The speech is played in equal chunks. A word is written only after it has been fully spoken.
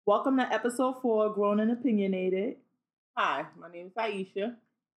Welcome to episode 4, Grown and Opinionated. Hi, my name is Iesha.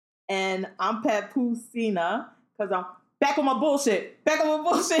 And I'm Papoosina, because I'm back on my bullshit.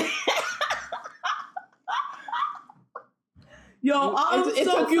 Yo, it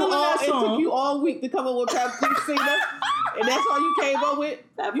took you all week to come up with Papoosina, and that's all you came up with?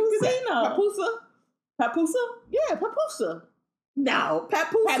 Papoosina. Papusa? Yeah, Papusa. No,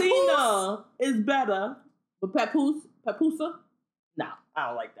 Papoosina is better. But Papusa? No, I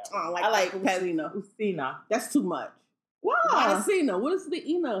don't like that. I like Papoosina. Papoosina. That's too much. Why? Papoosina. What is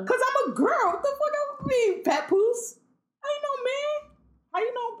the Ina? Because I'm a girl. What the fuck I mean? Papoose? I ain't no man. How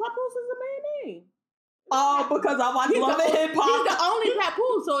you know Papoose is a man name? Oh, because I watch Love and Hip Hop. He's the only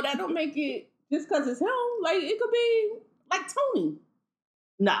Papoose, so that don't make it just because it's him. Like, it could be like Tony.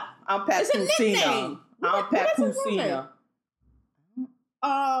 No, I'm Papoosina. It's a nickname. I'm Papoosina.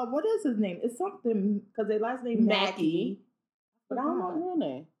 What is his name? It's something, because their last name Mackie. But I don't know his real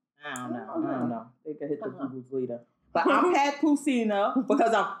name. I don't know. They could hit the Googles later. But I'm Papoosina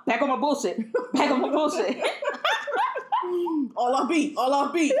because I'm back on my bullshit. All off beat.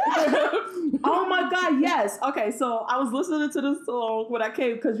 Oh my God, yes. Okay, so I was listening to this song when I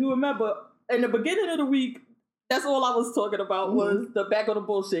came, because you remember in the beginning of the week, that's all I was talking about was the back on the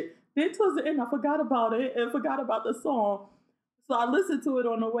bullshit. Then towards the end, I forgot about it and forgot about the song. So I listened to it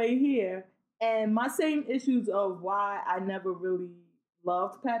on the way here, and my same issues of why I never really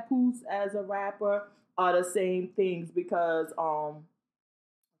loved Papoose as a rapper are the same things because of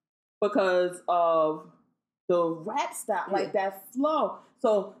the rap style, like that flow.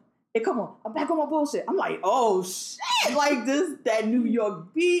 So come on, I'm back on my bullshit. I'm like, oh shit, like that New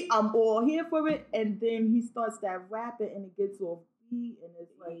York beat, I'm all here for it. And then he starts that rapping and it gets off beat and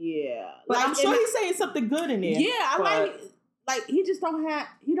it's like, yeah. But I'm sure he's saying something good in there. Yeah, I like he just don't have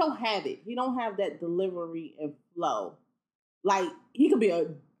it. He don't have that delivery and flow. Like, he could be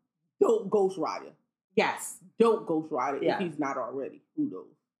a dope ghostwriter. Yes. Dope ghostwriter if he's not already. Who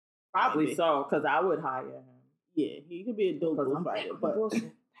knows? Probably so, because I would hire him. Yeah, he could be a dope ghostwriter. But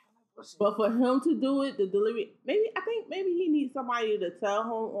for him to do it, the delivery, I think he needs somebody to tell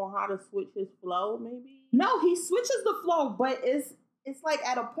him on how to switch his flow, maybe. No, he switches the flow, but it's like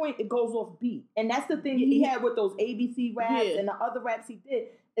at a point it goes off beat. And that's the thing he had with those ABC raps and the other raps he did,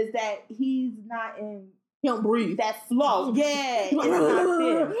 is that he's not in... He don't breathe. That flow. Yeah. It's not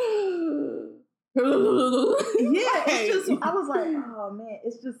there. Yeah, it's just, I was like, oh man,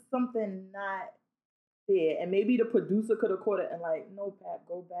 it's just something not there. And maybe the producer could have caught it and like, no, Pat,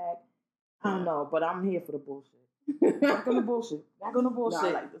 go back. I don't know, but I'm here for the bullshit. Back on the bullshit. No, I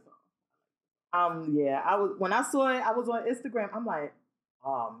like the song. Yeah, when I saw it, I was on Instagram. I'm like,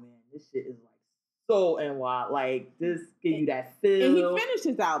 oh man, this shit is like so NY. Like, this give you that feel. And he finished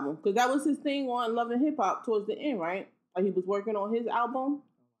his album, because that was his thing on Love and Hip Hop towards the end, right? Like, he was working on his album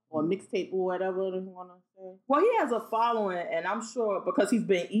or mixtape or whatever you want to say. Well, he has a following, and I'm sure because he's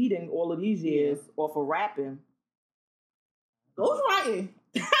been eating all of these years off of rapping. Ghostwriting.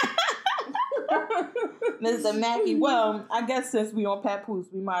 Mr. Mackie, well, I guess since we on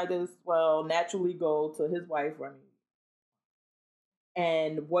Papoose, we might as well naturally go to his wife, Remy.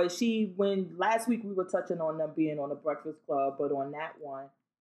 And when last week we were touching on them being on the Breakfast Club, but on that one,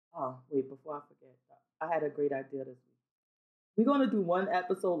 before I forget, I had a great idea this week. We're going to do one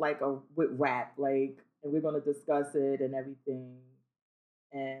episode with rap, and we're going to discuss it and everything.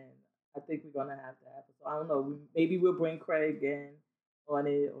 And I think we're going to have that episode. I don't know, maybe we'll bring Craig in on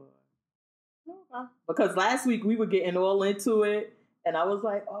it, because last week we were getting all into it. And I was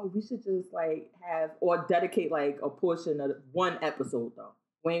like, oh, we should just have or dedicate a portion of one episode though.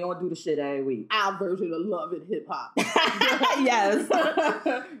 We ain't gonna do the shit every week. Our version of Love and Hip Hop. Yes.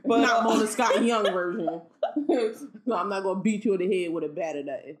 But not Mona Scott Young version. So I'm not gonna beat you in the head with a bat or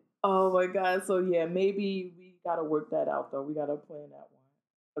nothing. Oh my God. So yeah, maybe we gotta work that out though. We gotta plan that one.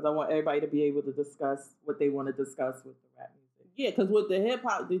 Because I want everybody to be able to discuss what they want to discuss with the rap music. Yeah, because with the hip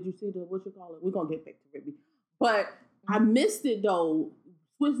hop, did you see what you call it? We're gonna get back to it. But I missed it though.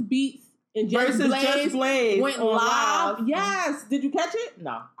 Swiss Beats and Just Blaze went live. Yes. Did you catch it?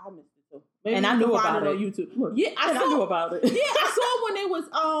 No. I missed it too. Maybe and I knew about it on YouTube. Yeah, I knew about it. Yeah, I saw when they was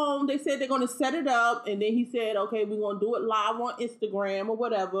they said they're gonna set it up, and then he said, okay, we're gonna do it live on Instagram or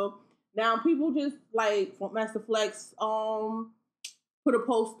whatever. Now people just from Master Flex put a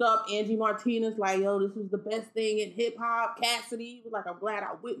post up. Angie Martinez yo, this was the best thing in hip hop. Cassidy was I'm glad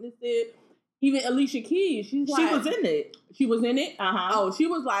I witnessed it. Even Alicia Keys, she was in it. She was in it? Uh-huh. Oh, she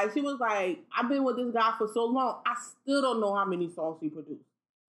was like, I've been with this guy for so long, I still don't know how many songs he produced.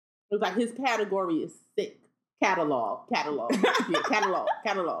 It was his category is sick. Catalog. Yeah, catalog.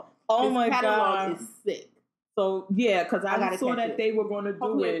 Oh his my catalog God. is sick. So yeah, because I saw that they were going to do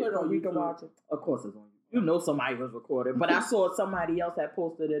Hopefully it, put it on we can YouTube. watch it. Of course, it's on YouTube. You know, somebody was recording, but I saw somebody else had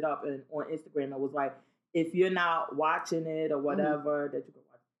posted it up on Instagram. That was like, if you're not watching it or whatever, that you can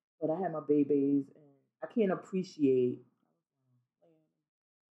watch. But I had my babies, and I can't appreciate.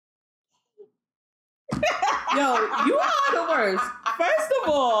 Yo, you are the worst. First of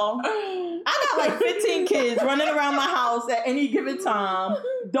all, I got like 15 kids running around my house at any given time.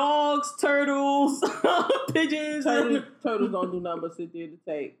 Dogs, turtles, pigeons. Turtles don't do nothing but sit there to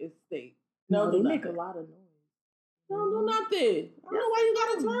take. It's steak. No, they make a lot of noise. They don't do nothing. I don't know why you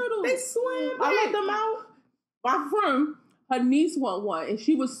got a turtle. They swim. I let them out. My friend, her niece want one, and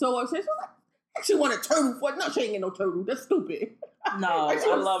she was so upset. She was like, she want a turtle for it. No, she ain't get no turtle. That's stupid. No, I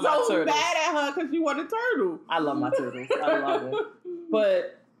love my turtles. so bad at her because she want a turtle. I love my turtles. I love it.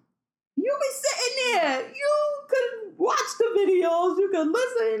 But you be sitting there. You could watch the videos. You could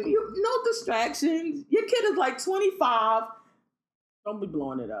listen. No distractions. Your kid is like 25. Don't be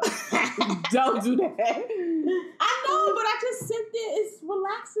blowing it up. Don't do that. I know, but I just sit there. It's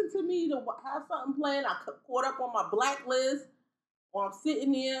relaxing to me to have something playing. I caught up on my blacklist while I'm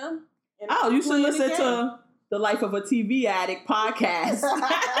sitting there. And you should listen to the Life of a TV Addict podcast.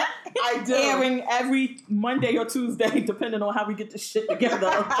 I do. Airing every Monday or Tuesday, depending on how we get the shit together.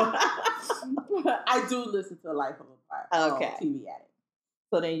 I do listen to Life of a TV Addict.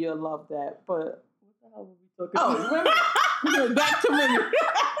 So then you'll love that. But what the hell were we talking about? Remy. Back to Remy.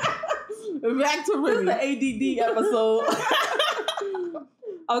 Back to Remy. This is the ADD episode.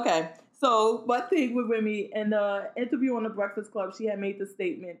 Okay. So one thing with Remy, in the interview on the Breakfast Club, she had made the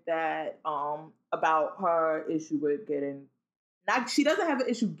statement that about her issue with getting, she doesn't have an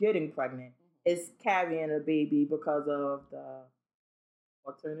issue getting pregnant. It's carrying a baby because of the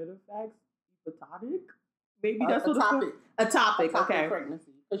alternative facts, atopic. Maybe that's what it's called. Atopic. Okay.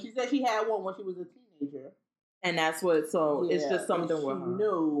 Pregnancy. Because she said she had one when she was a teenager, and that's what. So it's just something with her.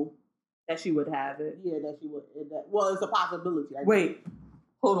 Knew that she would have it. Yeah, that she would. Well, it's a possibility. Wait,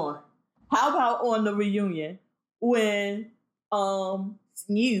 hold on. How about on the reunion when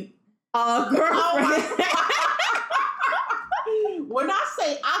Snoop, girlfriend? When I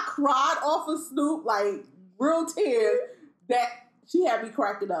say I cried off of Snoop, like real tears, that she had me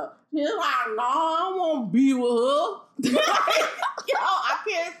cracking up. She's like, no, I won't be with her. Yo, I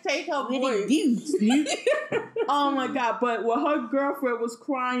can't take her voice. Oh my God. But when her girlfriend was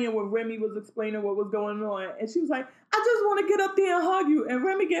crying when Remy was explaining what was going on, and she was like, I just want to get up there and hug you. And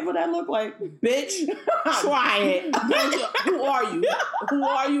Remy gave her that look like, bitch, try it. Who are you? Who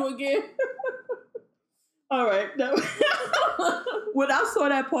are you again? All right. When I saw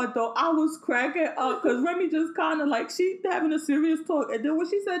that part, though, I was cracking up because Remy just kind of like, she having a serious talk. And then when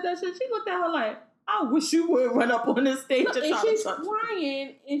she said that shit, she looked at her like, I wish you would run up on this stage and she's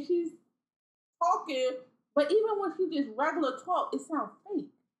crying and she's talking, but even when she just regular talk, it sounds fake.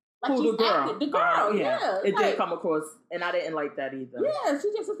 Like the girl. The girl, yeah. It did come across, and I didn't like that either. Yeah,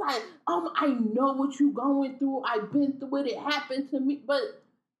 she just was like, I know what you going through. I've been through it. It happened to me. But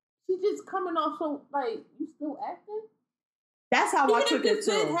she just coming off so, like, you still acting? That's how I took it,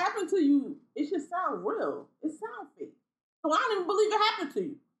 too. If it did happen to you, it should sound real. It sounds fake. So I don't even believe it happened to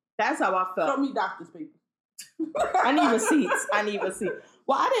you. That's how I felt. Show me doctor's papers. I need receipts.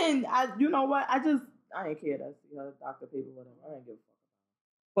 Well, you know what? I didn't care to see her doctor paper, whatever. I didn't give a fuck.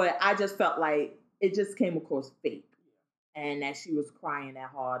 But I just felt like it just came across fake. And that she was crying that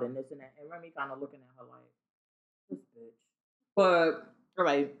hard and this and that. And Remy kind of looking at her like, this bitch. But, all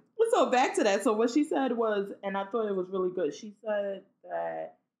right. So back to that. So what she said was, and I thought it was really good, she said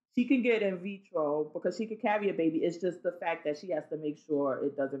that she can get in vitro because she could carry a baby. It's just the fact that she has to make sure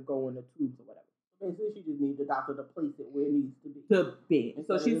it doesn't go in the tubes or whatever. Basically, she just needs the doctor to place it where it needs to be.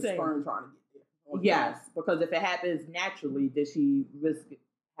 So she's saying, sperm trying to get there. Yes, because if it happens naturally, then she risk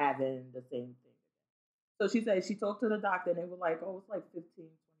having the same thing. So she said she talked to the doctor and they were like, oh, it's like $15,000, $20,000.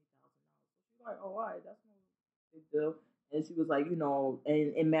 She's like, oh, all right, that's no big deal. And she was like, you know,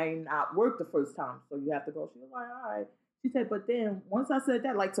 and it may not work the first time, so you have to go. She was like, all right. She said, but then once I said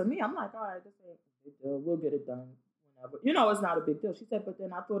that, like to me, I'm like, all right, this ain't a big deal. We'll get it done whenever. You know, it's not a big deal. She said, but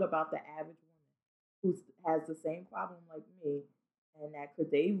then I thought about the average woman who has the same problem like me, and that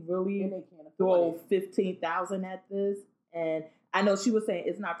could they really throw $15,000 at this? And I know she was saying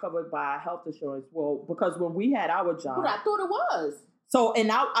it's not covered by health insurance. Well, because when we had our job, but I thought it was. So,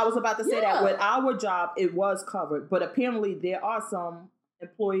 and I was about to say that with our job, it was covered. But apparently there are some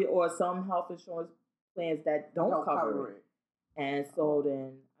employee or some health insurance plans that don't cover it. And so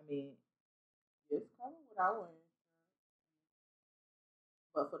then, I mean, it's covered with our insurance.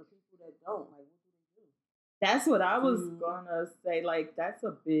 But for the people that don't, like, what do they do? That's what I was going to say. Like, that's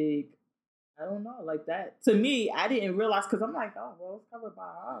a big I don't know, like that. To me, I didn't realize because I'm like, oh, well, it's covered by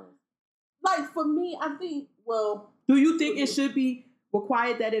ours. Like for me, I think. Well, do you think it should be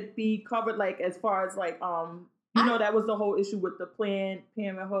required that it be covered? Like as far as like that was the whole issue with the Planned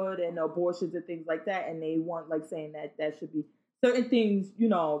Parenthood and abortions and things like that, and they want like saying that should be certain things,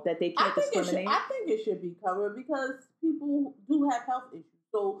 that they can't discriminate. I think it should be covered because people do have health issues,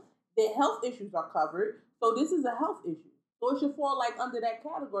 so their health issues are covered. So this is a health issue. So it should fall like under that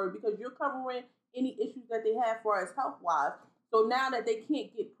category because you're covering any issues that they have for as health wise. So now that they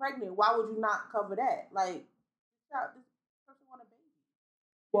can't get pregnant, why would you not cover that? Like, this person want a baby.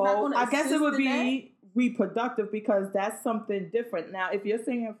 Well, I guess it would be reproductive because that's something different. Now, if you're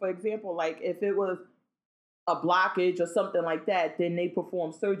saying, for example, like if it was a blockage or something like that, then they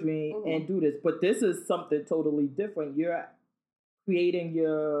perform surgery and do this. But this is something totally different. You're creating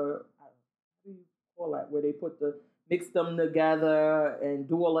your, what do you call that, where they mix them together and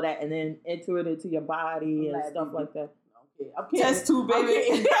do all of that and then enter it into your body and stuff like that. Okay. Test tube,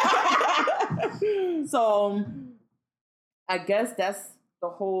 baby. So, I guess that's the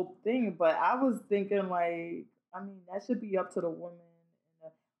whole thing. But I was thinking, like, that should be up to the woman.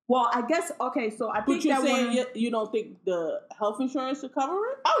 Well, I guess, okay, so I think you're saying you don't think the health insurance should cover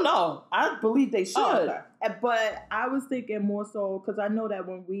it? Oh, no. I believe they should. Oh, okay. But I was thinking more so, because I know that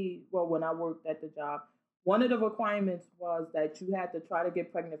when I worked at the job, one of the requirements was that you had to try to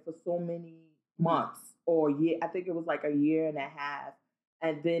get pregnant for so many months or year. I think it was like a year and a half.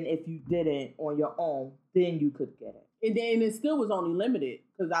 And then if you didn't on your own, then you could get it. And then it still was only limited,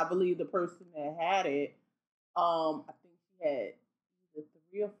 because I believe the person that had it, I think she had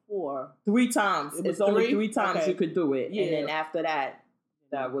 3 or 4. 3 times. It's only 3 times you could do it. Yeah. And then after that,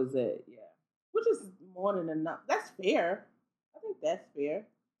 that was it. Yeah. Which is more than enough. That's fair. I think that's fair.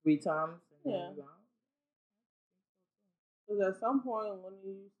 3 times. Yeah. Because at some point when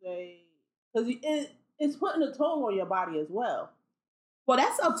you say, because it's putting a toll on your body as well. Well,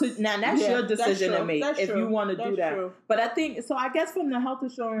 that's up to, now that's your decision to make if you want to do that. True. But I think, so I guess from the health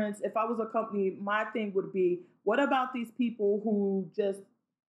insurance, if I was a company, my thing would be, what about these people who just,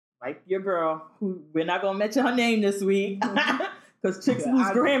 like your girl, who we're not going to mention her name this week, because chicks lose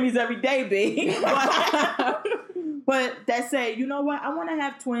Grammys every day, babe. But that say, you know what, I want to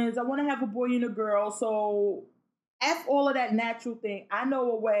have twins, I want to have a boy and a girl, so F all of that natural thing. I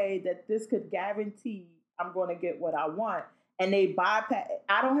know a way that this could guarantee I'm going to get what I want. And they bypass,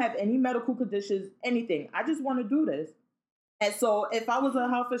 I don't have any medical conditions, anything. I just want to do this. And so if I was a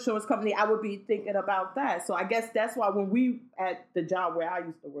health insurance company, I would be thinking about that. So I guess that's why when we, at the job where I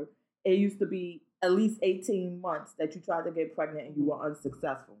used to work, it used to be at least 18 months that you tried to get pregnant and you were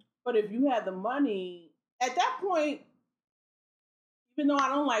unsuccessful. But if you had the money, at that point, even though I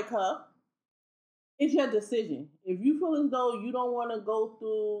don't like her, it's your decision. If you feel as though you don't want to go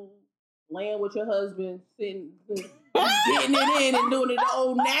through laying with your husband, getting it in and doing it the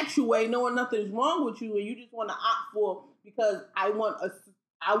old natural way, knowing nothing's wrong with you, and you just want to opt for, because I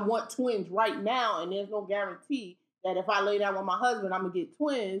want twins right now, and there's no guarantee that if I lay down with my husband, I'm gonna get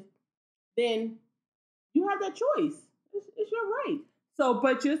twins. Then you have that choice. It's your right. So,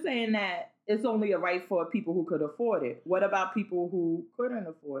 but you're saying that it's only a right for people who could afford it. What about people who couldn't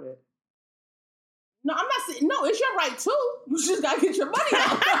afford it? No, I'm not saying, no, it's your right too. You just gotta get your money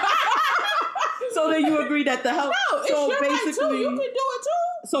out. So then you agree that the health... No, it's so your right too. You can do it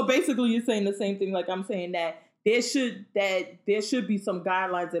too. So basically you're saying the same thing like I'm saying, that there should be some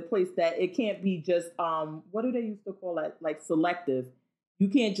guidelines in place, that it can't be just, what do they used to call that? Like selective. You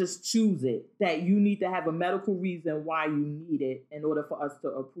can't just choose it. That you need to have a medical reason why you need it in order for us to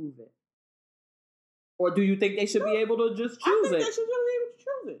approve it. Or do you think they should be able to just choose it? I think they should be able to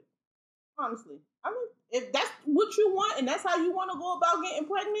choose it. Honestly. I mean, if that's what you want and that's how you want to go about getting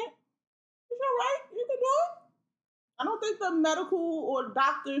pregnant, it's all right. You can do it. I don't think the medical or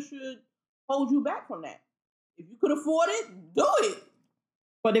doctor should hold you back from that. If you could afford it, do it.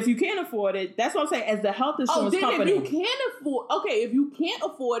 But if you can't afford it, that's what I'm saying. As the health insurance company, if you can't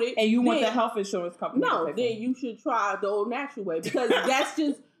afford it, and you want the health insurance company, then you should try the old natural way, because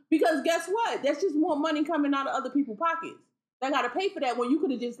because guess what? That's just more money coming out of other people's pockets. They got to pay for that when you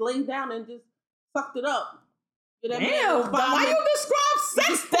could have just laid down and just sucked it up. Damn, why you describe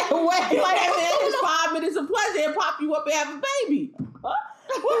sex that way? Like, it's 5 minutes of pleasure and pop you up and have a baby. What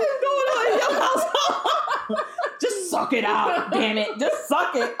is going on in your household? Just suck it out, damn it. Just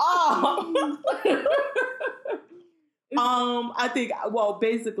suck it off. I think, well,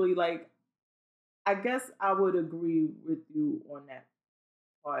 basically, like, I guess I would agree with you on that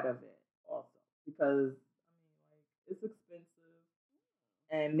part of it also. Because, I mean, like, it's expensive.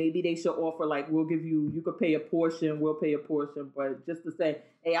 And maybe they should offer, like, you could pay a portion, we'll pay a portion, but just to say,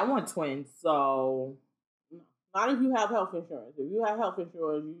 hey, I want twins, so. Not if you have health insurance. If you have health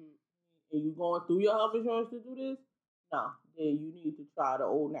insurance, and you're going through your health insurance to do this, no, then you need to try the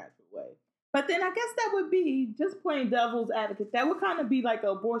old natural way. But then I guess that would be just plain devil's advocate. That would kind of be like an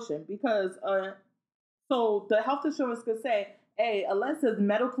abortion because, so the health insurance could say, hey, unless it's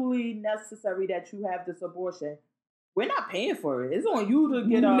medically necessary that you have this abortion, we're not paying for it. It's on you to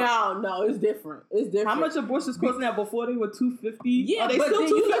get up. No, it's different. It's different. How much abortions cost now? Before they were $250. Yeah, but then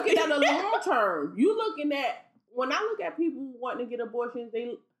you looking at the long term. You looking at, when I look at people wanting to get abortions,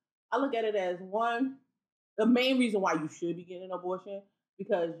 I look at it as one, the main reason why you should be getting an abortion,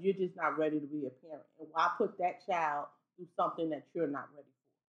 because you're just not ready to be a parent. And why put that child through something that you're not ready for?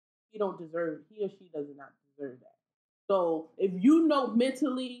 He or she does not deserve that. So if you know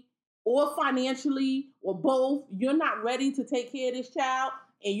mentally or financially or both, you're not ready to take care of this child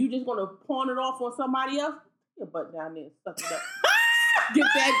and you're just going to pawn it off on somebody else, put your butt down there and suck it up. Get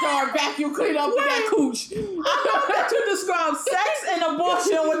that darn vacuum clean up with that cooch. I love that you describe sex and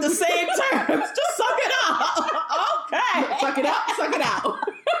abortion with the same terms. Just suck it up. Okay. Suck it up, suck it out.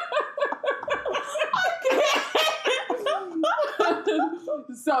 Okay.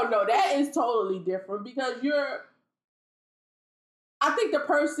 So, no, that is totally different because I think the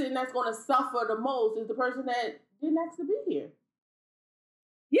person that's going to suffer the most is the person that didn't ask to be here.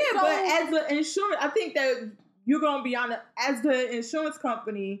 Yeah, so, but as the insurance, I think that you're going to be on as the insurance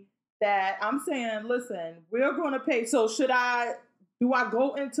company that I'm saying, listen, we're going to pay. So do I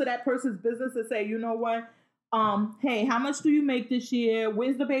go into that person's business and say, you know what? Hey, how much do you make this year?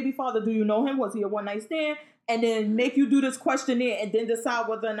 Where's the baby father? Do you know him? Was he a one-night stand? And then make you do this questionnaire and then decide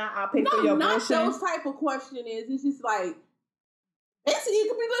whether or not I'll pay for your abortion. No, not those type of questionnaires. It's just like, basically, it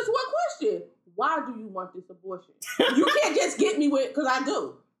could be this one question. Why do you want this abortion? You can't just get me with, because I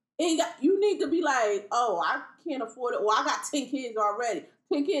do. You need to be like, oh, I can't afford it. Or I got 10 kids already.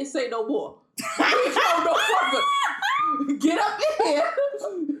 10 kids say no more. No further. Get up in here.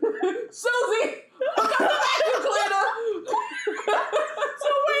 Susie, hook up the vacuum cleaner. So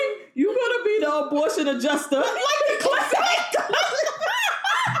wait, you going to be the abortion adjuster? Like the classic.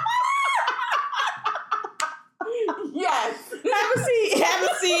 Yes. Have a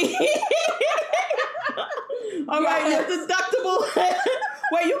seat. All right, your deductible.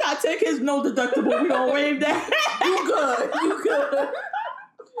 Wait, you got 10 kids, no deductible. We gonna waive that. You good.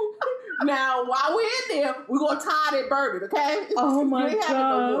 Now, while we're in there, we're gonna tie that burden, okay? Oh my God. You ain't having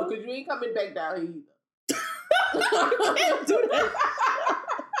no more because you ain't coming back down here either. I can't do that.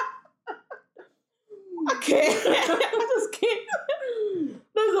 I can't. I just can't.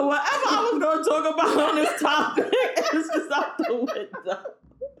 Listen, whatever I was gonna talk about on this topic, it's just out the window.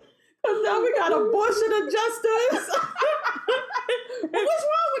 Because now we got abortion adjusters. What's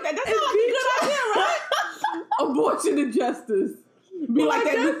wrong with that? That's not a good idea, right? Abortion adjusters. Be like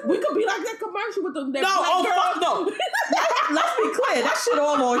that. We could be like that commercial with them. No. Let's be clear. That shit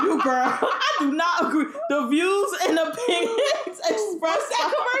all on you, girl. I do not agree. The views and opinions expressed. That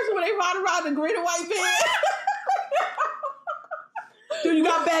commercial where they ride around the green and white van. Do you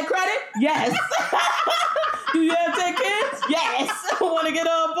got bad credit? Yes. Do you have 10 kids? Yes. Want to get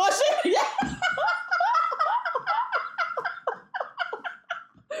an abortion? Yes.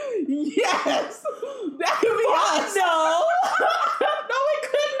 Yes. That could be us. No. No, it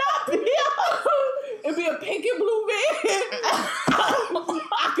could not be us. It'd be a pink and blue van.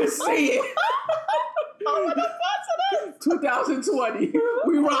 I could see it. Oh, what the fuck is 2020.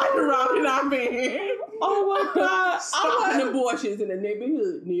 We riding around in our van. Oh my God. Stopping abortions in the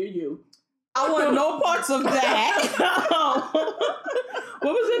neighborhood near you. I want no parts of that.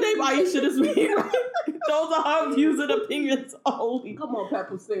 What was your name? Iesha this week. Those are her views and opinions only. Come on,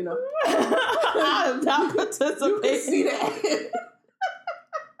 Papucina. I am not participating. You can see that.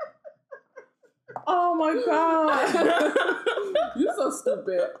 Oh my God. You're so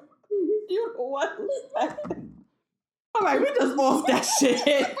stupid. You know what? All right, we just off that shit.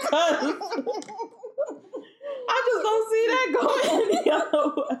 I just don't see that going any other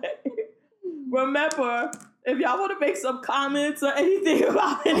way. Remember, if y'all want to make some comments or anything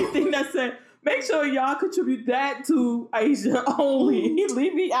about anything that's said, make sure y'all contribute that to Iesha only.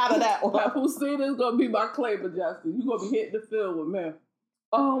 Leave me out of that one. Papucina is going to be my claim adjuster. You're going to be hitting the field with me.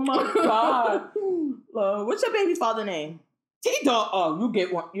 Oh my God. What's your baby's father's name? T-Dog. Oh, you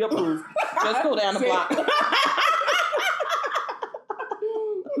get one. You're approved. Let's go down the block.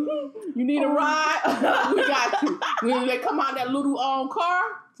 You need a ride? We got you. When they come out that little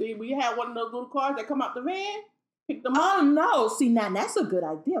car, see, we had one of those little cars that come out the van, pick them up. Oh, no. See, now that's a good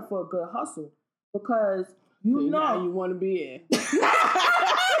idea for a good hustle. Because Now you want to be in.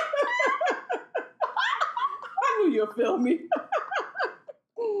 I knew you'll feel me.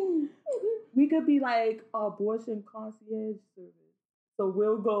 We could be like abortion concierge service. So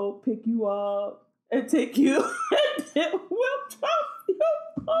we'll go pick you up and take you, and then we'll drop you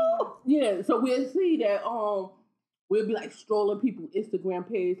home. Yeah, so we'll see that we'll be like strolling people's Instagram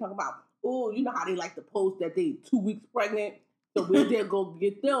page talking about, oh, you know how they like to post that they 2 weeks pregnant. So we'll then go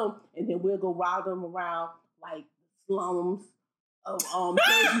get them, and then we'll go ride them around like slums of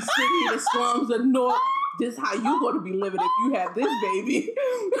Jersey City, the slums of North. This is how you going to be living if you have this baby.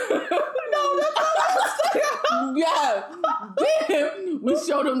 No, that's not what I'm saying. Yeah. Then we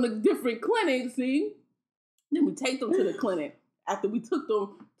show them the different clinics, see? Then we take them to the clinic after we took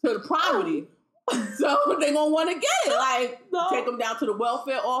them to the poverty. So they're going to want to get it. Like, take them down to the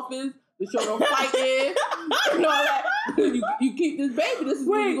welfare office to show them fighting and all that. You keep this baby. This is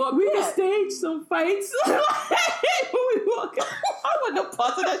where you're going to be. We can stage some fights. When we walk out. I wouldn't have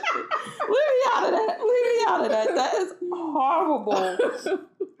busted that shit. Leave me out of that. Leave me out of that. That is horrible.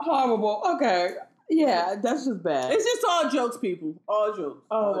 Horrible. Okay. Yeah, that's just bad. It's just all jokes, people. All jokes.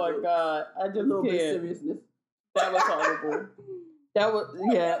 Oh my God. I just a little can't. bit of seriousness. That was horrible. That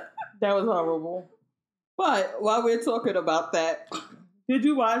was horrible. But while we're talking about that, did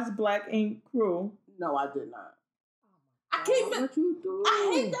you watch Black Ink Crew? No, I did not. I can't. What you do?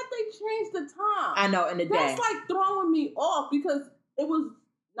 I hate that they changed the time. I know, in the day. That's like throwing me off because it was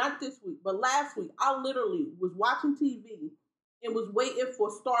not this week, but last week. I literally was watching TV and was waiting for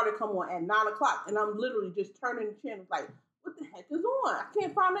Star to come on at 9:00, and I'm literally just turning the channel like, what the heck is on? I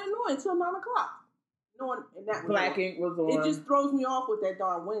can't find that on until 9:00. And that Black Ink was on. It just throws me off with that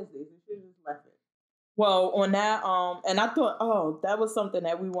darn Wednesdays. It should just left it. Well, on that, and I thought, that was something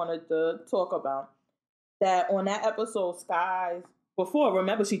that we wanted to talk about. That on that episode, Skies, before,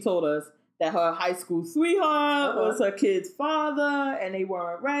 remember she told us that her high school sweetheart was her kid's father, and they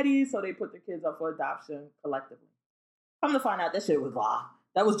weren't ready, so they put the kids up for adoption collectively. Come to find out, that shit was lie.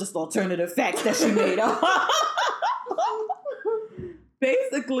 That was just alternative facts that she made up.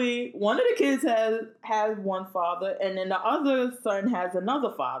 Basically, one of the kids has one father, and then the other son has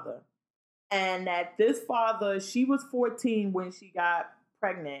another father. And that this father, she was 14 when she got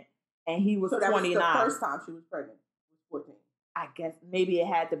pregnant, and he was 29. So that was the first time she was pregnant. She was 14. I guess maybe it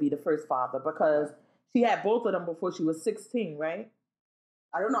had to be the first father because she had both of them before she was 16, right?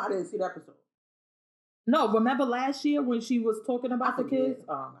 I don't know. I didn't see the episode. No, remember last year when she was talking about the kids?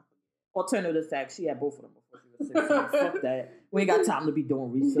 Alternative facts, she had both of them before she was 16. Fuck that. We ain't got time to be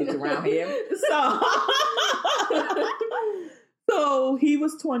doing research around here. So he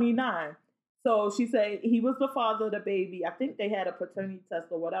was 29. So she said he was the father of the baby. I think they had a paternity test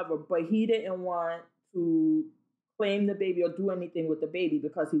or whatever, but he didn't want to claim the baby or do anything with the baby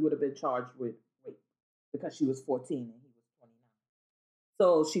because he would have been charged with rape because she was 14 and he was 29.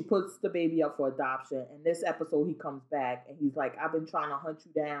 So she puts the baby up for adoption. And this episode, he comes back and he's like, I've been trying to hunt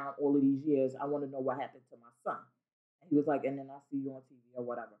you down all of these years. I want to know what happened to my son. And he was like, and then I'll see you on TV or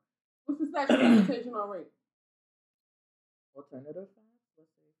whatever. What's the statute of limitation on rape? Alternative facts? Let's say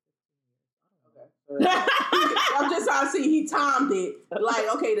 16 years. Okay. I'm just trying to see. He timed it. Like,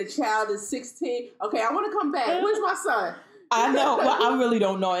 okay, the child is 16. Okay, I want to come back. Where's my son? I know. Well, I really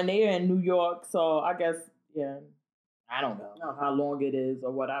don't know. And they're in New York, so I guess, yeah, I don't know how long it is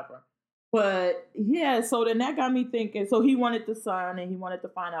or whatever. But, yeah, so then that got me thinking. So he wanted the son, and he wanted to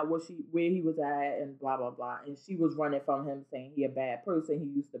find out where he was at and blah, blah, blah. And she was running from him saying he a bad person. He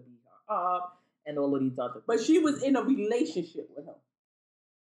used to beat her up and all of these other things. But she was in a relationship with him.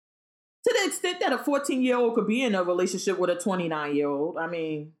 To the extent that a 14-year-old could be in a relationship with a 29-year-old. I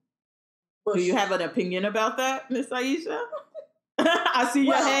mean, do you have an opinion about that, Miss Iesha? I see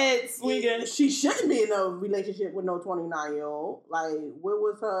your head swinging. She shouldn't be in a relationship with no 29-year-old. Like, where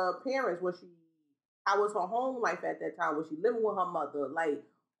was her parents? How was her home life at that time? Was she living with her mother? Like,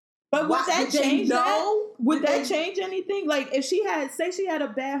 but would that change that? Would that change anything? Like, if she had a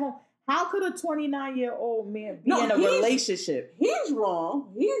bad home, how could a 29-year-old man be in a relationship? He's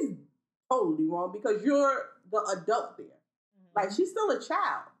wrong. He's totally wrong because you're the adult there. Mm-hmm. Like, she's still a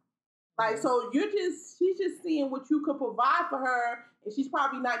child. Like, so she's just seeing what you could provide for her, and she's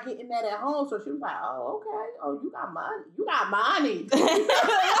probably not getting that at home. So she was like, oh, okay. Oh, you got money. You got money.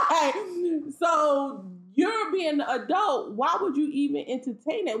 Like, so you're being an adult. Why would you even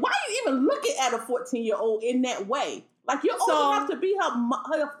entertain that? Why are you even looking at a 14-year-old in that way? Like, you're old enough to be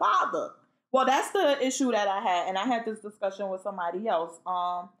her father. Well, that's the issue that I had. And I had this discussion with somebody else.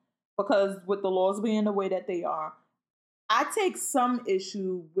 Because with the laws being the way that they are, I take some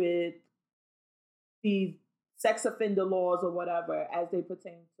issue with the sex offender laws or whatever as they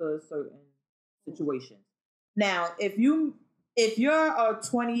pertain to certain situations. Now, if you're a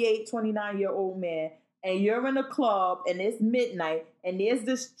 28, 29-year-old man and you're in a club and it's midnight and there's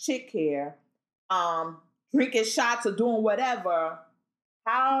this chick here drinking shots or doing whatever,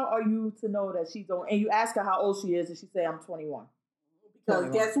 how are you to know that she's on? And you ask her how old she is and she say, I'm 21.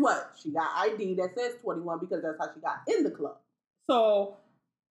 Because guess what? She got ID that says 21 because that's how she got in the club. So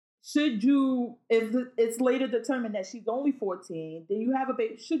should you, if it's later determined that she's only 14, then you have a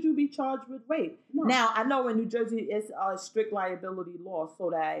baby, should you be charged with rape? No. Now, I know in New Jersey it's a strict liability law so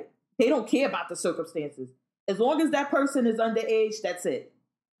that they don't care about the circumstances. As long as that person is underage, that's it.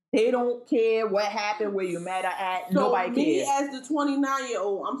 They don't care what happened, where you met her at. So nobody cares. Me as the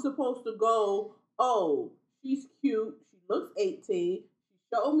 29-year-old, I'm supposed to go, oh, she's cute. She looks 18. She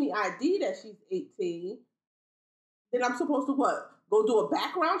showed me ID that she's 18. Then I'm supposed to what? Go do a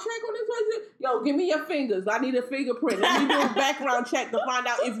background check on this person? Yo, give me your fingers. I need a fingerprint. Let me do a background check to find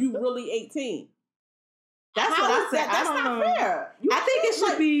out if you really 18. That's what I said. That's not fair. I think it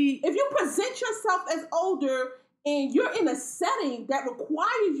should be... If you present yourself as older and you're in a setting that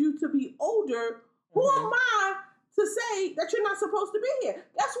requires you to be older, who am I to say that you're not supposed to be here?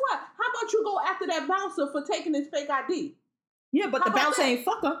 Guess what? How about you go after that bouncer for taking his fake ID? Yeah, but the bouncer ain't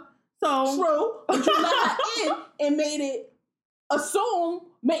fuck her. So true. But you let her in and made me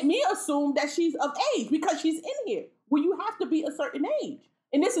assume that she's of age because she's in here. Well, you have to be a certain age.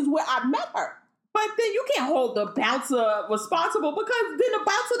 And this is where I met her. But then you can't hold the bouncer responsible because then the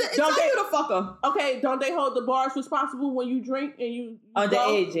bouncer didn't tell you to fuck her. Okay, don't they hold the bars responsible when you drink and you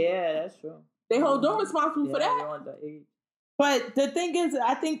underage? Yeah, that's true. They hold them responsible for that. You're underage. But the thing is,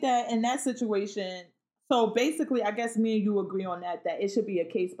 I think that in that situation, so basically, I guess me and you agree on that it should be a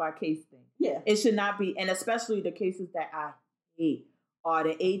case by case thing. Yeah, it should not be, and especially the cases that I hate are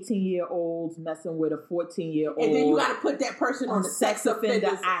the 18-year-olds messing with a 14-year-old, and then you got to put that person on the sex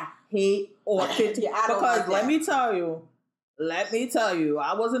offender. I hate or 15 because let me tell you,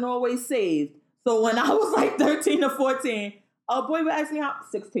 I wasn't always saved. So when I was like 13 or 14, a boy would ask me how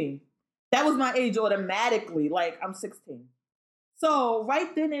 16. That was my age automatically. Like I'm 16. So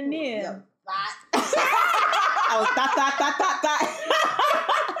right then and there, I was dot.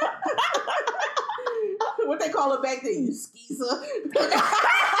 What they call it back then? You skeezer. No,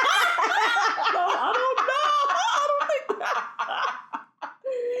 I don't think that.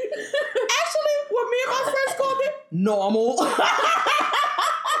 Actually, what me and my friends called it, normal.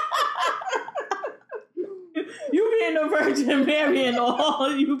 You being a Virgin Mary and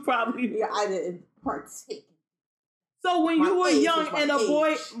all, you probably... Yeah, I didn't partake. So when you were young and a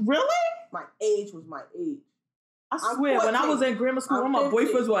boy... Really? My age was my age. I swear, when I was in grammar school, my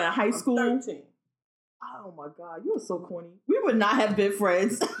boyfriends were in high school. 13. Oh my God, you were so corny. We would not have been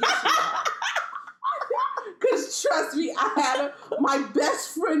friends. Because trust me, my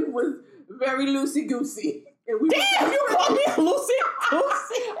best friend was very loosey-goosey. Damn, you call me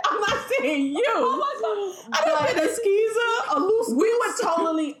loosey-goosey? I'm not saying you. Oh my God. I done been a skeezer, a loose. We were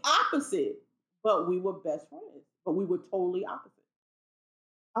totally opposite, but we were best friends. But we were totally opposite.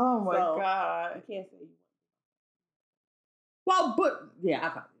 Oh my God. I can't say you weren't. Well, but yeah, I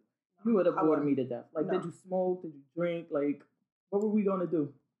got it. You would have bored me to death. Like, did you smoke? Did you drink? Like, what were we gonna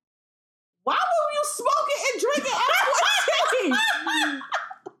do? Why were you smoking and drinking at 14?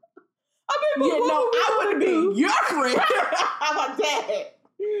 I mean, I wouldn't be your friend. How about that?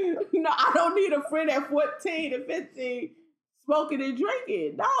 No, I don't need a friend at 14 and 15 smoking and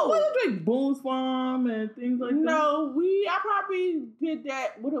drinking. No. What you drink? Boone's Farm and things like that? No, I probably did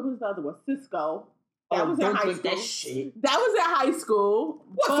that. What was the other one? Cisco. That was in high school. That shit. That was in high school.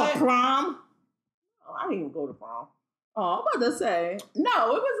 What, for prom? Oh, I didn't even go to prom. Oh, I'm about to say.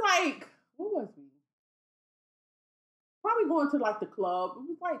 No, it was like, what was we? Probably going to like the club. It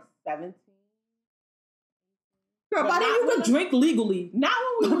was like 17. Girl, by then you could drink legally. Not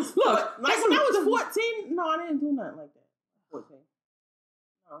when we was look, like when I was 14. No, I didn't do nothing like that. 14.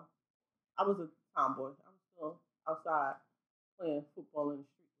 No, I was a tomboy. I'm still outside playing football in the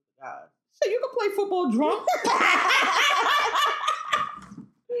street with the guys. So you can play football drunk.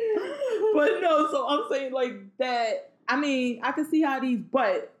 But no, so I'm saying like that. I mean, I can see how these,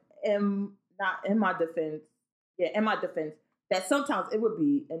 but not in my defense. Yeah, in my defense, that sometimes it would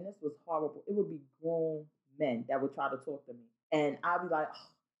be, and this was horrible. It would be grown men that would try to talk to me, and I'd be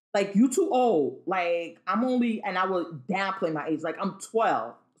like, you too old. Like I'm only, and I would downplay my age. Like I'm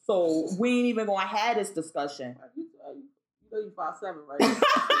 12, so we ain't even gonna have this discussion. You know you 5'7", right?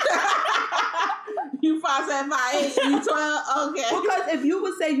 You 5'7", 5'8", you 12. Okay. Because if you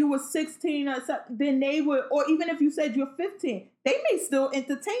would say you were 16 or something, then they would, or even if you said you're 15, they may still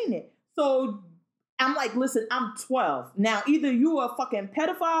entertain it. So I'm like, listen, I'm 12. Now, either you are a fucking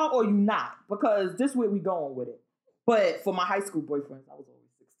pedophile or you not, because this way we going with it. But for my high school boyfriends, I was always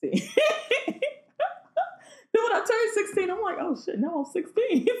 16. Then when I turned 16, I'm like, oh shit, now I'm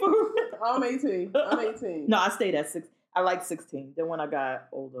 16. I'm 18. I'm 18. No, I stayed at 6. I like 16. Then when I got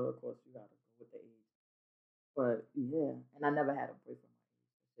older, of course, you got to go with the age. But yeah, and I never had a boyfriend.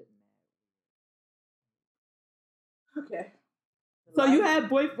 Okay. So you had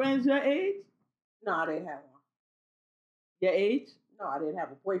boyfriends your age? No, I didn't have one. Your age? No, I didn't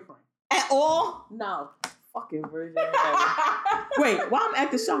have a boyfriend. At all? No. Fucking virgin. Wait, why I'm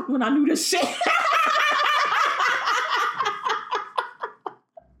acting shocked when I knew this shit?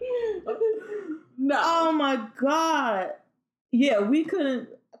 No. Oh my God. Yeah, we couldn't.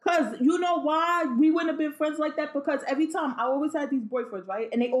 Because you know why we wouldn't have been friends like that? Because every time I always had these boyfriends, right?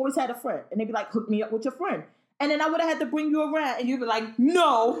 And they always had a friend. And they'd be like, hook me up with your friend. And then I would have had to bring you around. And you'd be like,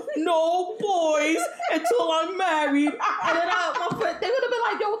 no boys until I'm married. And then my friend, they would have been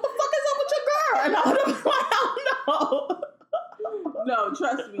like, yo, what the fuck is up with your girl? And I would have been like, I don't know. No,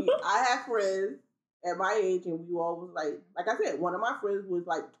 trust me. I had friends at my age, and we all was like I said, one of my friends was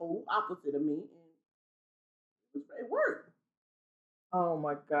like total opposite of me. And it worked. Oh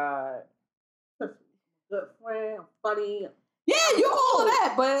my God. Good friend, funny. Yeah, you all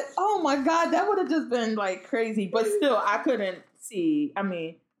that, but oh my God, that would have just been like crazy. But still, I couldn't see. I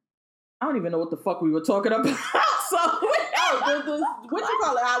mean, I don't even know what the fuck we were talking about. So, what you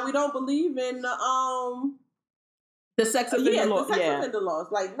call it? How we don't believe in the sex offender law. The sex offender laws.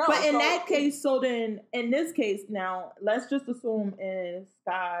 Like, no. But in that case, so then in this case, now let's just assume in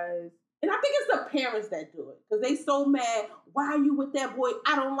Sky's. And I think it's the parents that do it because they so mad. Why are you with that boy?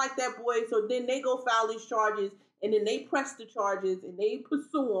 I don't like that boy. So then they go file these charges, and then they press the charges, and they pursue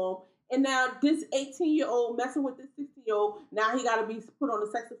them. And now this 18-year-old messing with this 16-year-old, now he got to be put on the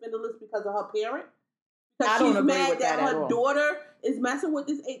sex offender list because of her parent. Because she's mad that her daughter is messing with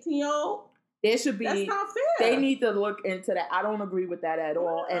this 18-year-old. There should be. That's not fair. They need to look into that. I don't agree with that at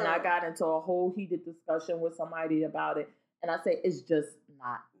all. And I got into a whole heated discussion with somebody about it. And I say, it's just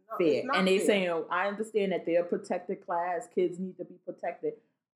not fair. And they saying, I understand that they're a protected class. Kids need to be protected.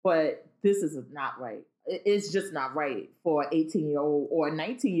 But this is not right. It's just not right for an 18-year-old or a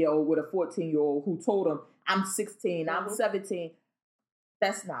 19-year-old with a 14-year-old who told them, I'm 16, I'm 17.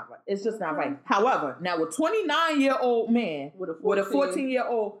 That's not right. It's just not right. However, now a 29-year-old man with a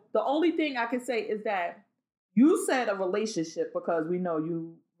 14-year-old, the only thing I can say is that you said a relationship because we know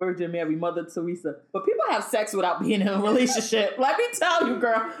you Virgin Mary, Mother Teresa. But people have sex without being in a relationship. Let me tell you,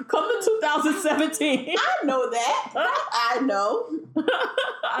 girl. Come to 2017. I know that. I know.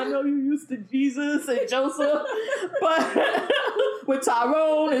 I know you used to Jesus and Joseph, but with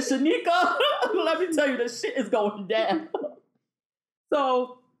Tyrone and Shanika, let me tell you, the shit is going down.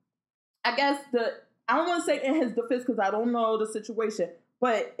 So, I guess I don't want to say in his defense because I don't know the situation,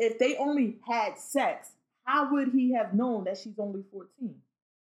 but if they only had sex, how would he have known that she's only 14?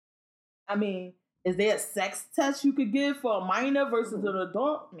 I mean, is there a sex test you could give for a minor versus an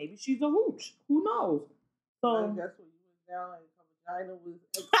adult? Maybe she's a hooch. Who knows? So that's what you was down like. Her vagina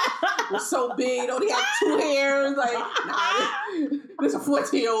was so big, only had 2 hairs. Like, nah, this a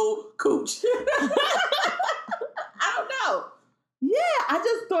 14-year-old cooch. I don't know. Yeah, I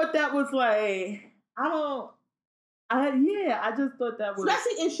just thought that was like, I just thought that was.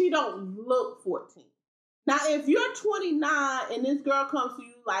 Especially if she don't look 14. Now, if you're 29 and this girl comes to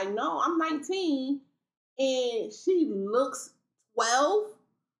you like, no, I'm 19, and she looks 12,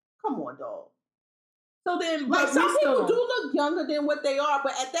 come on, dog. So then, like, some people do look younger than what they are,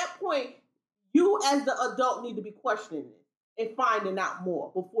 but at that point, you as the adult need to be questioning it and finding out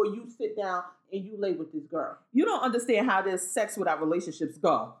more before you sit down and you lay with this girl. You don't understand how this sex without relationships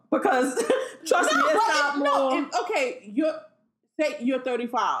go. Because, trust me, it's not more. Okay, you're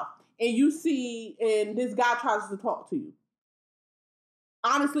 35. And you see, and this guy tries to talk to you.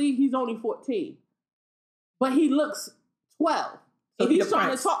 Honestly, he's only 14. But he looks 12. So he's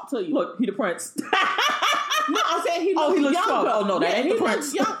trying to talk to you. Look, he the prince. No, I'm saying he looks younger. 12. Oh, no, that ain't the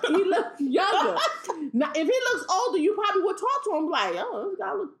prince. He looks younger. Now, if he looks older, you probably would talk to him like, oh, this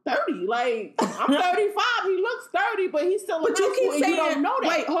guy looks 30. Like, I'm 35. He looks 30, but he's still in high school, and you don't know that.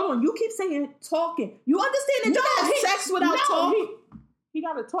 Wait, hold on. You keep saying talking. You understand that you can have sex without talking? He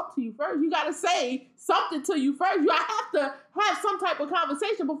got to talk to you first. You got to say something to you first. You have to have some type of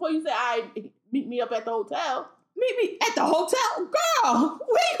conversation before you say, all right, meet me up at the hotel. Meet me at the hotel? Girl,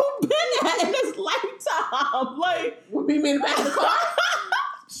 where you been at in this lifetime? Like, meet me in the back of the car?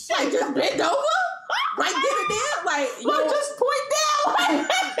 Like, just bend over? Right then and there? Like, yo, just point down.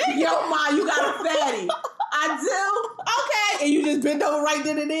 Yo, ma, you got a fatty. I do? Okay. And you just bend over right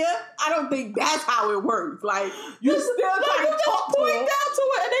then and there? I don't think that's how it works. Like, you still trying to talk to point them. down to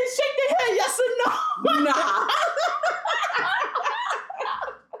it and they shake their head yes or no. Nah.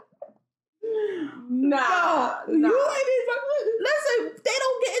 Nah. You ain't even, listen, they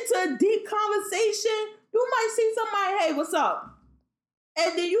don't get into a deep conversation. You might see somebody, hey, what's up?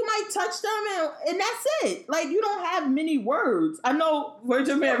 And then you might touch them and that's it. Like, you don't have many words. I know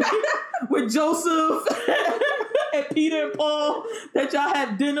Virgin Mary with Joseph and Peter and Paul that y'all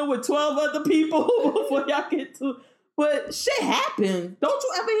have dinner with 12 other people before y'all get to. But shit happens. Don't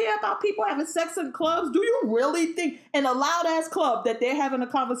you ever hear about people having sex in clubs? Do you really think in a loud ass club that they're having a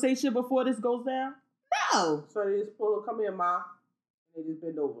conversation before this goes down? No. So they just pull, come here, Ma. And they just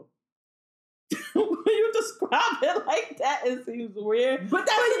bend over. When you describe it like that, it seems weird. But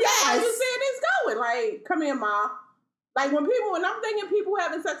that's how you saying it's going. Like, come here, Ma. Like, when I'm thinking people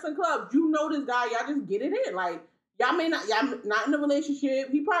having sex in clubs, you know this guy, y'all just get it in. Like, y'all not in a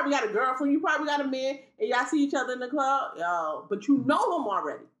relationship. He probably got a girlfriend. You probably got a man. And y'all see each other in the club. Yo, but you know him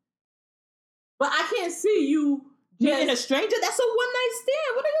already. But I can't see you meeting a stranger. That's a one-night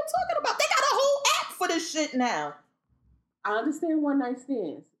stand. What are you talking about? They got a whole app for this shit now. I understand one-night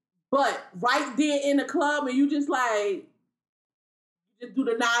stands. But right there in the club and you just like, you just do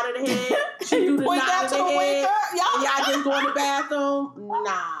the nod of the head. She do the nod of the head. And y'all just go in the bathroom.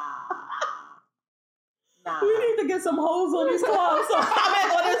 Nah. We need to get some hoes on these clubs. So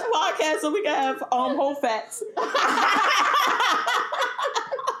I'm on this podcast so we can have whole facts.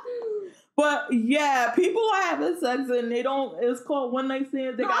 But yeah, people are having sex and they don't. It's called one night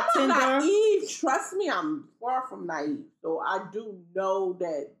stands. They got I'm Tinder. Not naive. Trust me, I'm far from naive. So I do know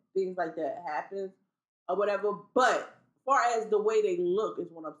that things like that happen or whatever. But as far as the way they look is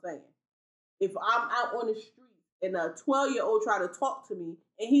what I'm saying. If I'm out on the street and a 12-year-old try to talk to me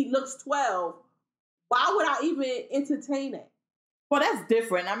and he looks 12, why would I even entertain it? Well, that's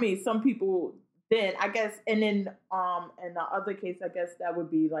different. I mean, some people then I guess, and then in the other case, I guess that would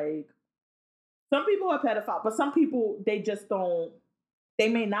be like some people are pedophile, but some people they just don't. They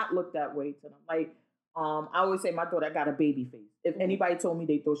may not look that way to them. Like I always say, my daughter got a baby face. If anybody told me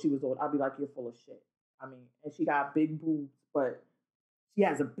they thought she was old, I'd be like, "You're full of shit." I mean, and she got big boobs, but she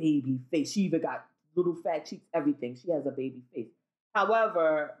has a baby face. She even got little fat cheeks, everything. She has a baby face.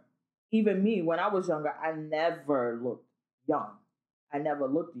 However, even me, when I was younger, I never looked young. I never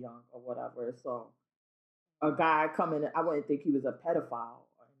looked young or whatever. So a guy coming, I wouldn't think he was a pedophile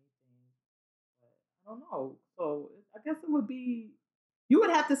or anything. But I don't know. So I guess it would be, you would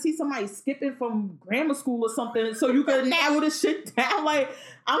have to see somebody skipping from grammar school or something so you could narrow this shit down. Like,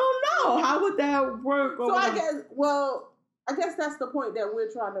 I don't know. How would that work? So I guess that's the point that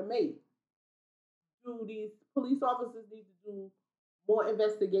we're trying to make. Do these police officers need to do more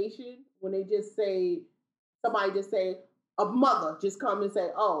investigation when they just say, somebody just say, a mother just come and say,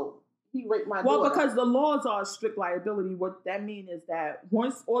 oh, he raped my daughter? Well, because the laws are strict liability. What that means is that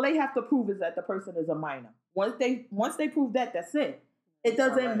once all they have to prove is that the person is a minor. Once they prove that, that's it. It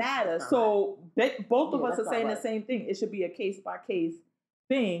doesn't matter. So both of us are saying the same thing. It should be a case by case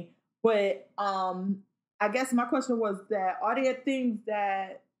thing. But I guess my question was that are there things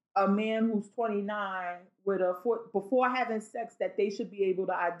that a man who's 29 with before having sex that they should be able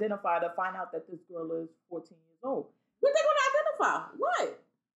to identify to find out that this girl is 14 years old? What they gonna identify? What?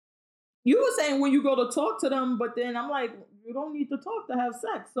 You were saying when you go to talk to them, but then I'm like, you don't need to talk to have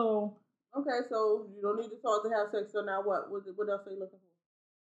sex. So okay, so you don't need to talk to have sex. So now what? What else are you looking for?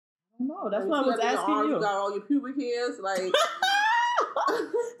 No, that's what I was asking you. You got all your pubic hairs, like.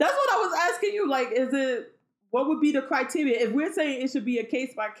 That's what I was asking you. Like, what would be the criteria? If we're saying it should be a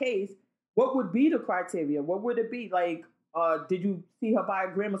case by case, what would be the criteria? What would it be? Like, did you see her by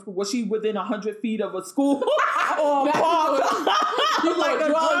a grammar school? Was she within 100 feet of a school or a park? You like a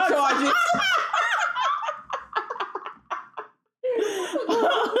drug charges.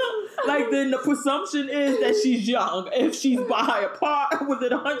 Like, then the presumption is that she's young. If she's by a park,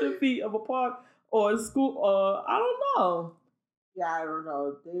 within 100 feet of a park or a school, I don't know. Yeah, I don't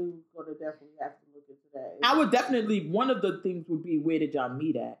know. They're going to definitely have to look into that. I would definitely, one of the things would be, where did y'all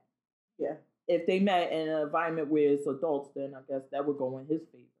meet at? Yeah. If they met in an environment where it's adults, then I guess that would go in his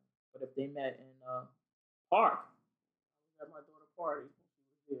favor. But if they met in a park. I was at my daughter's party.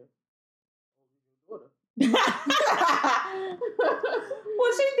 She was there.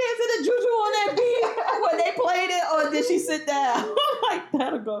 Was she dancing the juju on that beat when they played it, or did she sit down? Like,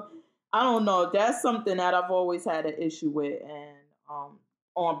 that'll go. I don't know. That's something that I've always had an issue with, and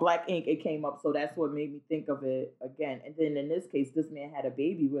on Black Ink it came up, so that's what made me think of it again. And then in this case, this man had a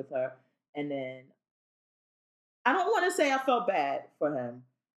baby with her, and then I don't want to say I felt bad for him,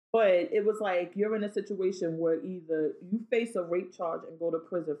 but it was like you're in a situation where either you face a rape charge and go to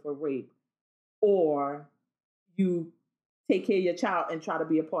prison for rape, or you take care of your child and try to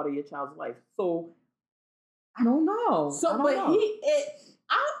be a part of your child's life. So I don't know.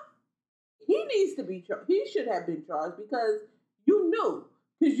 He needs to be charged. He should have been charged because you knew.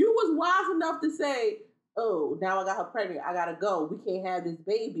 Because you was wise enough to say, oh, now I got her pregnant. I got to go. We can't have this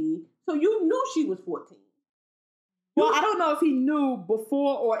baby. So you knew she was 14. Well, I don't know if he knew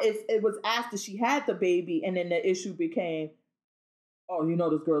before or if it was after she had the baby and then the issue became, oh,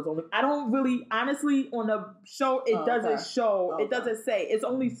 this girl's only... I don't really... Honestly, on the show, it doesn't show. Okay. It doesn't say. It's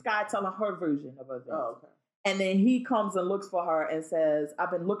only Sky telling her version of events. Oh, okay. And then he comes and looks for her and says, I've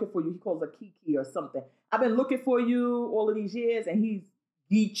been looking for you. He calls her Kiki or something. I've been looking for you all of these years. And he's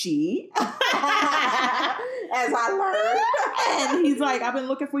Geechee. As I learned. And he's like, I've been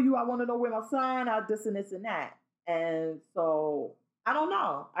looking for you. I want to know where my son, this and this and that. And so, I don't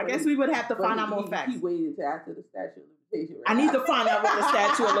know. I guess we would have to find out more facts. He waited till after the statute of limitations. I need to find out what the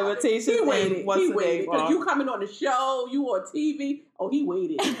statute of limitations is. He waited. Because you coming on the show, you on TV. Oh, he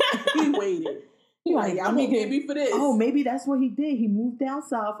waited. He waited. He like, I'm going to get me for this. Oh, maybe that's what he did. He moved down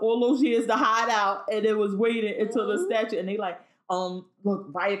south all those years to hide out, and it was waiting until the statute. And they like,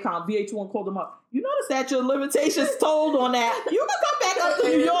 look, Viacom, VH1 called him up. You know the statute of limitations told on that. You can come back up to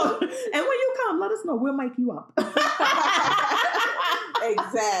New York. And when you come, let us know. We'll mic you up.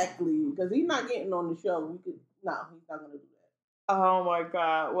 Exactly. Because he's not getting on the show. He's not going to do that. Oh, my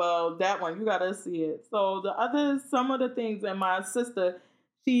God. Well, that one, you got to see it. So some of the things, and my sister...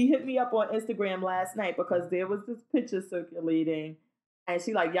 She hit me up on Instagram last night because there was this picture circulating, and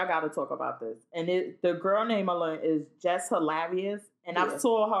she like, y'all got to talk about this. And the girl name I learned is Jess Hilarious, and I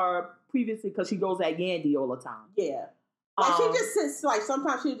saw her previously because she goes at Yandy all the time. Yeah, like she just sits like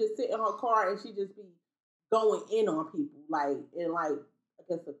sometimes she just sit in her car and she just be going in on people like in like I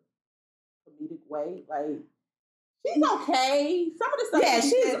guess a comedic way. Like she's okay. Some of the stuff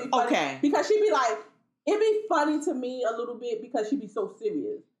she's okay because she be like. It'd be funny to me a little bit because she'd be so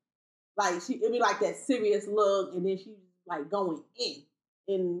serious. Like, it'd be like that serious look, and then she's like going in.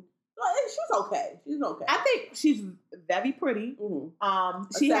 And she's okay. She's okay. I think she's very pretty. Mm-hmm.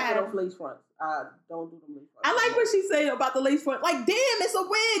 She had those lace fronts. Don't do them lace fronts. I like what she said about the lace front. Like, damn, it's a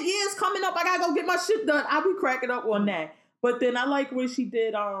wig. Yeah, it's coming up. I gotta go get my shit done. I'll be cracking up on that. But then I like when she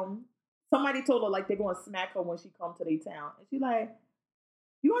did, somebody told her, like, they're going to smack her when she comes to their town. And she like...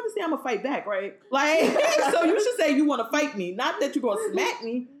 You understand I'm going to fight back, right? Like, so you should say you want to fight me, not that you're going to smack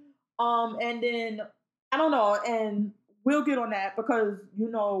me. And then, I don't know, and we'll get on that because,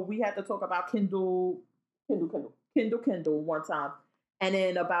 we had to talk about Kendall one time. And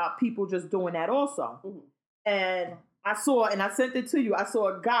then about people just doing that also. Mm-hmm. And I sent it to you, I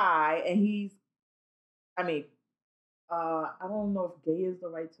saw a guy, and I don't know if gay is the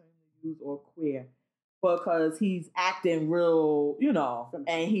right term to use or queer. Because he's acting real,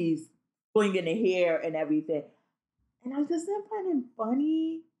 and he's flinging the hair and everything. And I just didn't find him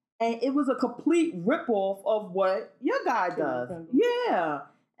funny. And it was a complete ripoff of what your guy does. Yeah.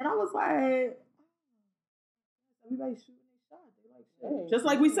 And I was like, everybody's shooting their shot. They like shit. Just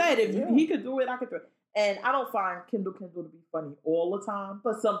like we said, if he could do it, I could do it. And I don't find Kendall to be funny all the time,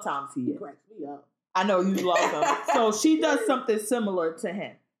 but sometimes he is. He cracks me up. I know you love him. So she does something similar to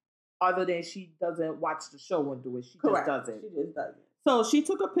him. Other than she doesn't watch the show and do it. She just does it. She just does it. So she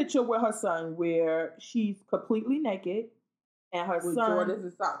took a picture with her son where she's completely naked and her son...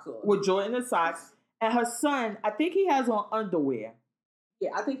 With Jordan and socks. And her son, I think he has on underwear.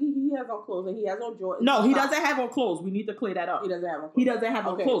 Yeah, I think he has on clothes and he has on Jordan. No, he doesn't have on clothes. We need to clear that up. He doesn't have on clothes. He doesn't have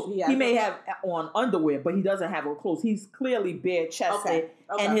on clothes. He may have on underwear, but he doesn't have on clothes. He's clearly bare-chested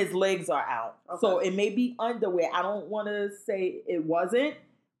and his legs are out. Okay. So it may be underwear. I don't want to say it wasn't.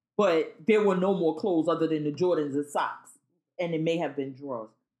 But there were no more clothes other than the Jordans and socks. And it may have been drawers.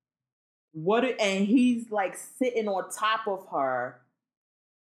 And he's like sitting on top of her.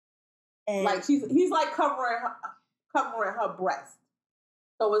 And like he's like covering her breast.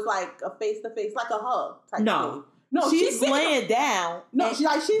 So it's like a face-to-face, like a hug type thing. No, she's laying down. No, she's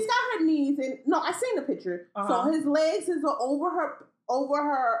got her knees and I seen the picture. Uh-huh. So his legs is over her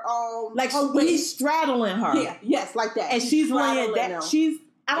like he's straddling her. Yeah, yes, like that. And she's laying down.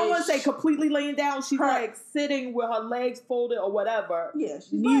 I don't want to say completely laying down. She's like sitting with her legs folded or whatever. Yeah,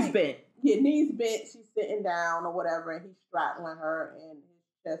 she's knees bent. Yeah, knees bent. She's sitting down or whatever, and he's straddling her, and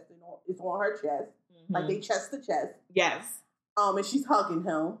his chest is on her chest, like they chest to chest. Yes. And she's hugging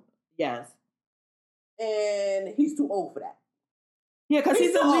him. Yes. And he's too old for that. Yeah, because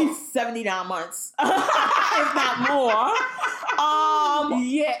he's at least 79 months, if not more.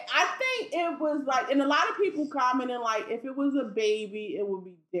 Yeah, I think it was like, and a lot of people commenting like, if it was a baby, it would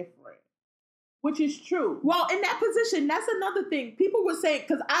be different. Which is true. Well, in that position, that's another thing. People were saying,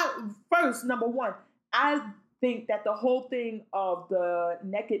 because number one, I think that the whole thing of the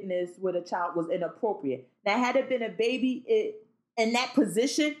nakedness with a child was inappropriate. Now, had it been a baby in that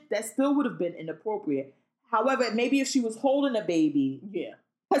position, that still would have been inappropriate. However, maybe if she was holding a baby, yeah,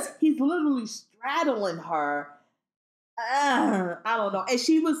 because he's literally straddling her. I don't know. And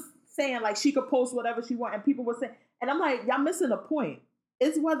she was saying like she could post whatever she want, and people were saying, and I'm like, y'all missing the point.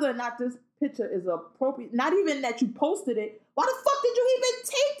 It's whether or not this picture is appropriate. Not even that you posted it. Why the fuck did you even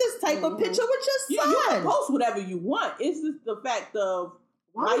take this type of picture with your son? You can post whatever you want. It's just the fact of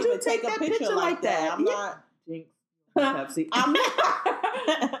why would you take a picture like that? I'm not. Pepsi. I'm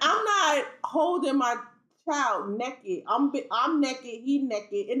not holding my child naked. I'm naked. He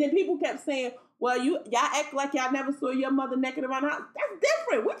naked. And then people kept saying, "Well, y'all act like y'all never saw your mother naked around the house." That's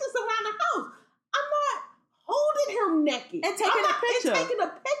different. We're just around the house. I'm not holding him naked and taking a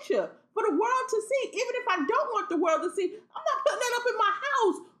picture for the world to see. Even if I don't want the world to see, I'm not putting that up in my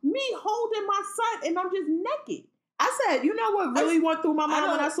house. Me holding my son and I'm just naked. I said, you know what really went through my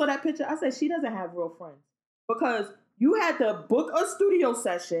mind when I saw that picture? I said, she doesn't have real friends. Because you had to book a studio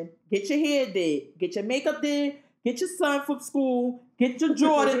session, get your hair did, get your makeup did, get your son from school, get your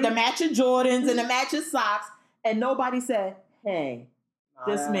Jordan, the matching Jordans and the matching socks, and nobody said, hey,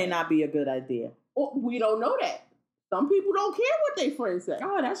 this may not be a good idea. We don't know that. Some people don't care what their friends say.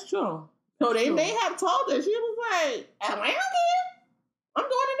 Oh, that's true. So they may have told her. She was like, I don't care. I'm doing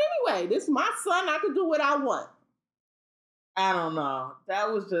it anyway. This is my son. I can do what I want. I don't know.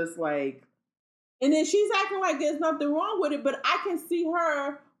 That was just like... And then she's acting like there's nothing wrong with it, but I can see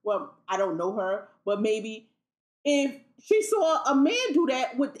her, well, I don't know her, but maybe if she saw a man do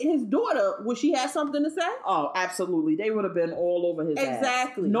that with his daughter, would she have something to say? Oh, absolutely. They would have been all over his ass.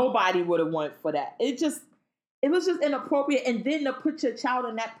 Exactly. Nobody would have went for that. It was just inappropriate. And then to put your child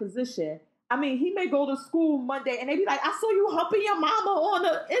in that position, I mean, he may go to school Monday and they be like, I saw you humping your mama on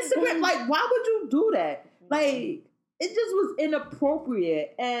the Instagram. Like, why would you do that? Like, it just was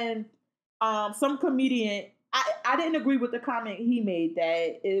inappropriate. And some comedian, I didn't agree with the comment he made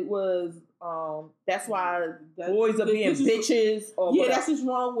that it was, that's why boys are being bitches. Or yeah, that's what's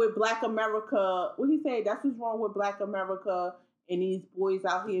wrong with Black America. What he say? That's what's wrong with Black America and these boys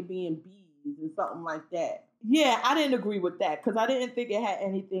out here being bees and something like that. Yeah, I didn't agree with that because I didn't think it had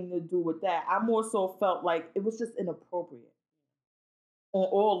anything to do with that. I more so felt like it was just inappropriate on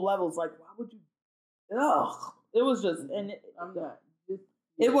all levels. Like, why would you? Ugh. It was just, and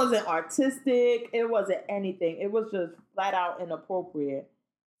it wasn't artistic. It wasn't anything. It was just flat out inappropriate.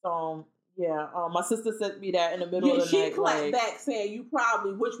 Yeah. My sister sent me that in the middle of the night. She clapped back saying you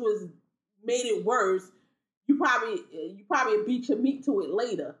probably, which was made it worse. You probably beat your meat to it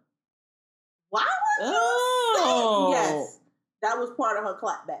later. Why would you say? Yes, that was part of her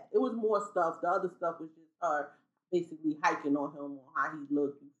clapback. It was more stuff. The other stuff was just her basically hiking on him on how he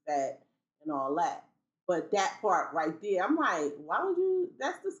looked, he's fat, and all that. But that part right there, I'm like, why would you?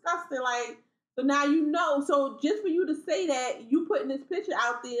 That's disgusting. Like, so now you know. So just for you to say that, you putting this picture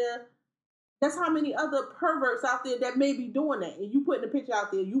out there, that's how many other perverts out there that may be doing that. And you putting the picture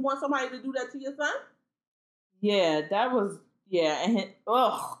out there. You want somebody to do that to your son? Yeah, that was, yeah. And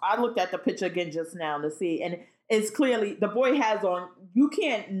I looked at the picture again just now to see. And it's clearly, the boy has on, you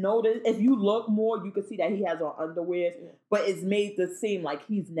can't notice, if you look more, you can see that he has on underwear. Yeah. But it's made to seem like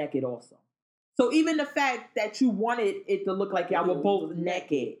he's naked also. So even the fact that you wanted it to look like y'all were both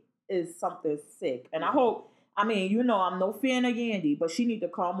naked is something sick. And I hope, I mean, you know, I'm no fan of Yandy, but she need to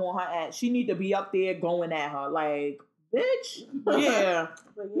calm on her ass. She need to be up there going at her like, bitch. Yeah.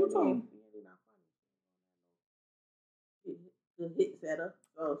 But Yandy not funny. The hits at her.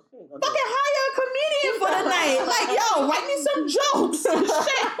 Oh, she ain't gonna fucking hire a comedian for the night. Like, yo, write me some jokes and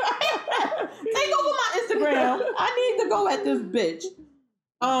shit. Take over my Instagram. I need to go at this bitch.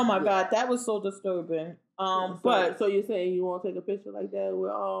 Oh my God, that was so disturbing. But so you're saying you won't take a picture like that with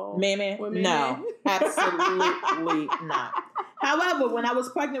all Mammy? No, absolutely not. However, when I was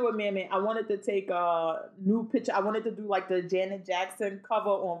pregnant with Mammy, I wanted to take a new picture. I wanted to do like the Janet Jackson cover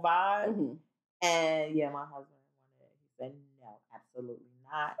on Vibe, and yeah, my husband wanted it. He said no, absolutely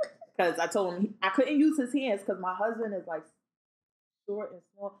not, because I told him I couldn't use his hands because my husband is like short and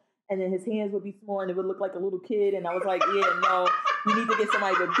small. And then his hands would be small and it would look like a little kid. And I was like, yeah, no, you need to get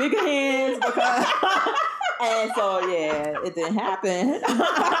somebody with bigger hands. Because... and so, yeah, it didn't happen.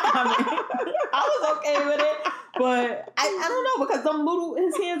 I mean, I was okay with it. But I don't know, because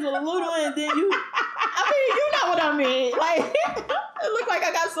his hands were little and then you know what I mean. Like, it looked like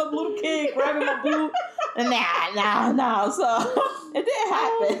I got some little kid grabbing my boob. And no. So it didn't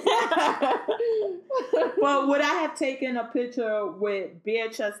happen. But would I have taken a picture with bare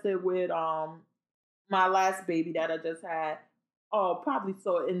chested with my last baby that I just had, probably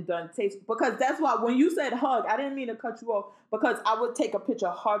saw it and done tapes. Because that's why when you said hug, I didn't mean to cut you off. Because I would take a picture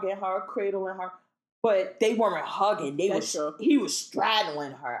hugging her, cradling her. But they weren't hugging. He was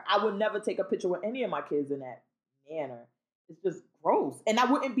straddling her. I would never take a picture with any of my kids in that manner. It's just gross. And I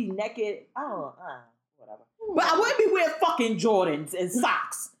wouldn't be naked. I don't know. Whatever. But I wouldn't be wearing fucking Jordans and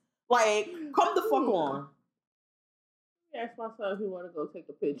socks. Like, come the fuck on. Ask my son if he want to go take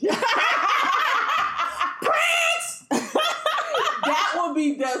a picture. Prince! That would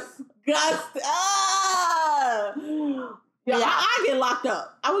be disgusting. Yeah, I get locked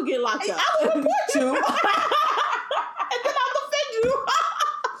up. I would get locked up. I would report you. And then I'll defend you.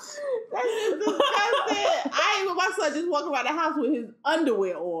 That's just disgusting. I ain't with my son just walking around the house with his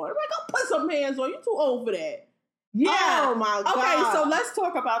underwear on. I'm like, go put some pants on. You too old for that. Yeah. Oh my God. Okay, so let's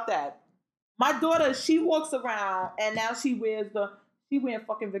talk about that. My daughter, she walks around and now she wears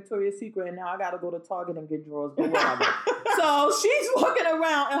fucking Victoria's Secret, and now I gotta go to Target and get drawers, but whatever. So she's walking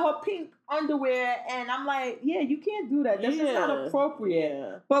around in her pink underwear, and I'm like, yeah, you can't do that. That's just not appropriate.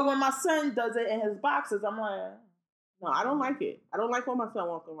 Yeah. But when my son does it in his boxes, I'm like, no, I don't like it. I don't like when my son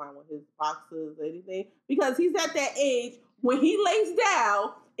walks around with his boxes or anything, because he's at that age when he lays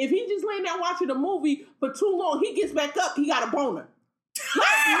down. If he just laying down watching a movie for too long, he gets back up, he got a boner.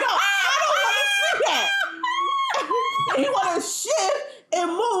 Like, no, I don't want to see that. He want to shift and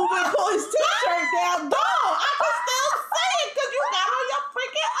move and pull his t-shirt down. No, I can still say it because you got on your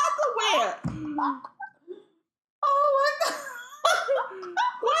freaking underwear. Oh my God.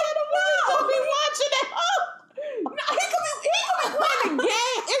 Why the fuck be watching it? Oh. No, he could be playing the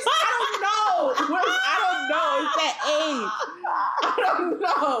game. I don't know. It's that age. I don't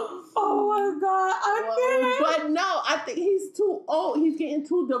know. Oh my God. I can't. But no, I think he's too old. He's getting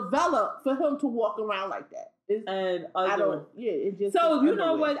too developed for him to walk around like that. I don't. Yeah, it just. So you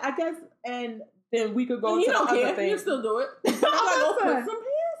know what? I guess, and then we could go to the other thing. You still do it. I'm like, go put some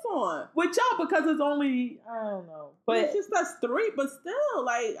pants on with y'all because it's only I don't know, but it's just us three. But still,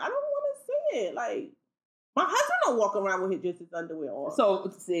 like I don't want to see it. Like my husband don't walk around with just his underwear on. So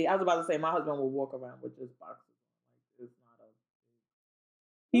see, I was about to say my husband will walk around with just boxers. Like it's not a.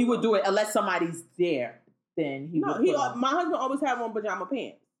 He would do it unless somebody's there. Then he would. My husband always have on pajama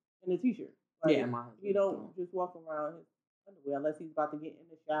pants and a t-shirt. Like, yeah, he don't just walk around his underwear unless he's about to get in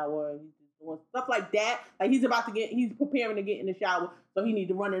the shower and he's just doing stuff like that. Like he's preparing to get in the shower, so he need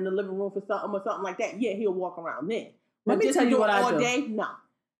to run in the living room for something or something like that. Yeah, he'll walk around then. Let me tell you what I do. All day, no.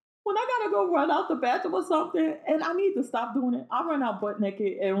 When I gotta go run out the bathroom or something, and I need to stop doing it, I run out butt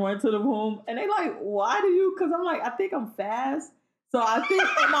naked and run to the room, and they like, why do you? Because I'm like, I think I'm fast, so I think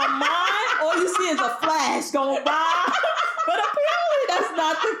in my mind, all you see is a flash going by. But apparently that's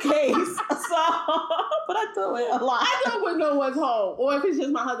not the case. So, but I do it a lot. I do it when no one's home. Or if it's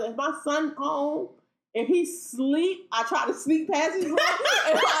just my husband. If my son home, if he sleep, I try to sneak past his room.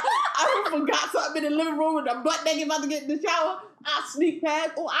 If I forgot something in the living room and I'm butt naked about to get in the shower, I sneak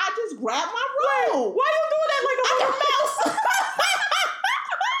past or I just grab my room. Why you doing that like a little mouse?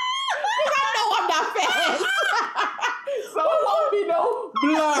 Because I know I'm not fast. So it won't be no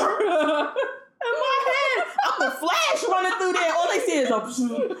blur. In my head, I'm the Flash running through there. All they see is and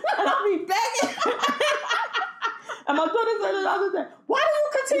I'll be begging. And my daughter said the other day, why do you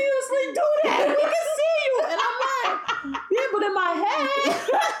continuously do that? We can see you. And I'm like, yeah, but in my head.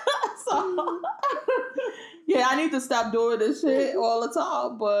 So, yeah, I need to stop doing this shit all the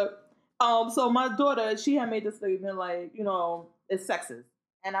time. But, so my daughter, she had made the statement like, you know, it's sexist.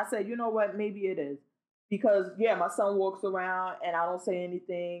 And I said, you know what? Maybe it is. Because yeah, my son walks around and I don't say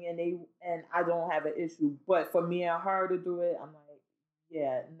anything and I don't have an issue. But for me and her to do it, I'm like,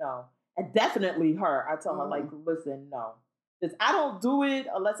 yeah, no. And definitely her. I tell her like, listen, no. I don't do it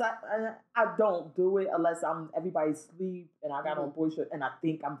unless I don't do it unless everybody sleep and I got on boy shirt and I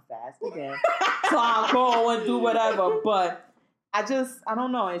think I'm fast again. So I'll go and do whatever. But I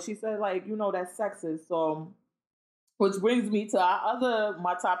don't know. And she said like, you know, that's sexist. So which brings me to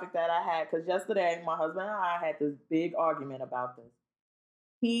my topic that I had, because yesterday my husband and I had this big argument about this.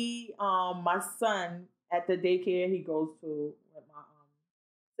 My son at the daycare he goes to with my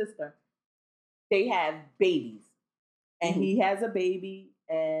sister, they have babies, and he has a baby,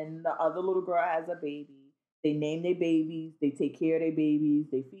 and the other little girl has a baby. They name their babies, they take care of their babies,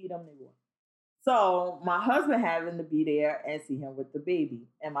 they feed them, they work. So my husband having to be there and see him with the baby.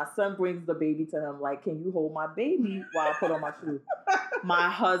 And my son brings the baby to him like, can you hold my baby while I put on my shoes? My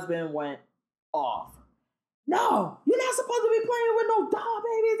husband went off. No, you're not supposed to be playing with no doll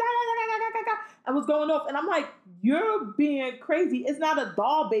babies. I was going off. And I'm like, you're being crazy. It's not a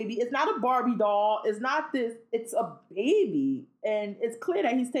doll baby. It's not a Barbie doll. It's not this. It's a baby. And it's clear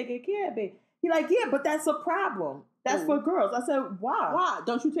that he's taking care of it. He like, yeah, but that's a problem. That's for girls. I said, why? Why?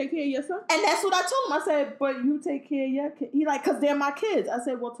 Don't you take care of your son? And that's what I told him. I said, but you take care of your kid. He like, because they're my kids. I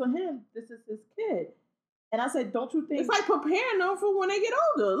said, well, to him, this is his kid. And I said, don't you think... It's like preparing them for when they get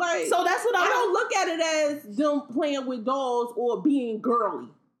older. Like, so that's what I don't look at it as them playing with dolls or being girly.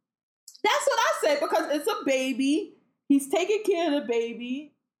 That's what I said, because it's a baby. He's taking care of the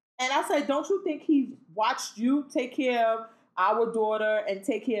baby. And I said, don't you think he watched you take care of our daughter and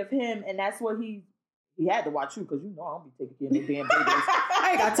take care of him? And that's what he had to watch you, because you know I don't be taking care of no damn babies. I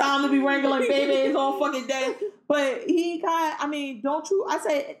ain't got time to be wrangling babies all fucking day. But don't you? I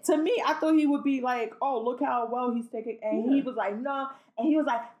said, to me, I thought he would be like, oh, look how well he's taking. And he was like, no. And he was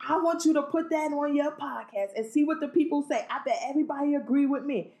like, I want you to put that on your podcast and see what the people say. I bet everybody agree with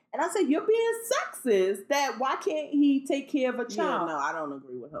me. And I said, you're being sexist. That why can't he take care of a child? Yeah, no, I don't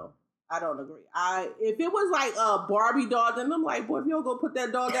agree with him. I don't agree. If it was like a Barbie doll, then I'm like, boy, if you don't go put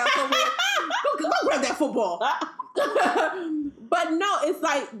that doll down somewhere, go grab that football. But no, it's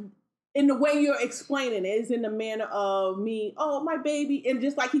like in the way you're explaining it, it's in the manner of me, oh, my baby. And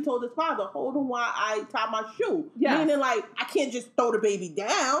just like he told his father, hold on while I tie my shoe. Yeah. Meaning like, I can't just throw the baby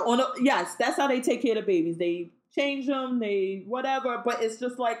down. Yes, that's how they take care of the babies. They change them, they whatever, but it's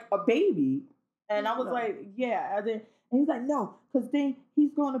just like a baby. And I was like, yeah. And he's like, no, because then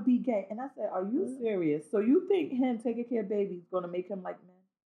he's going to be gay. And I said, are you serious? So you think him taking care of babies is going to make him like men?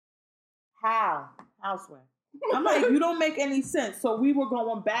 How? Swear. I'm like, you don't make any sense. So we were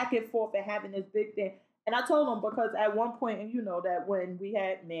going back and forth and having this big thing. And I told him, because at one point, and you know that when we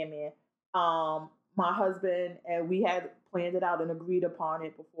had Man, my husband, and we had planned it out and agreed upon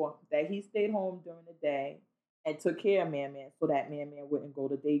it before, that he stayed home during the day and took care of Man so that Man wouldn't go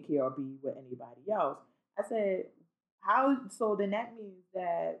to daycare or be with anybody else. I said, how? So then that means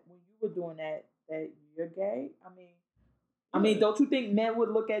that when you were doing that you're gay? I mean, don't you think men would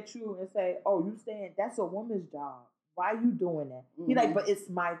look at you and say, oh, you saying that's a woman's job. Why are you doing that? Mm-hmm. He like, but it's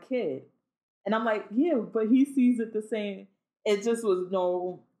my kid. And I'm like, yeah, but he sees it the same. It just was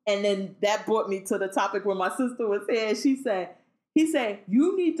no. And then that brought me to the topic where my sister was here. And he said,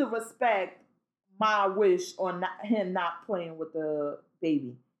 you need to respect my wish on him not playing with the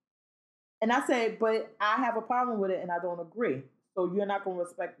baby. And I said, but I have a problem with it and I don't agree. So you're not going to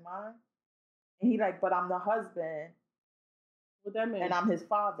respect mine? And he like, but I'm the husband. What that mean? And I'm his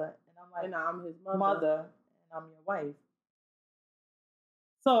father. And I'm like, and I'm his mother. And I'm your wife.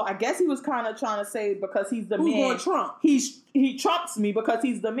 So I guess he was kind of trying to say, because he's the man. Who's going Trump? He trumps me because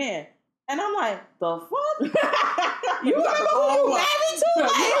he's the man. And I'm like, the fuck? You remember who you married to?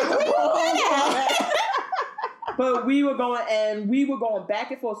 But we were going back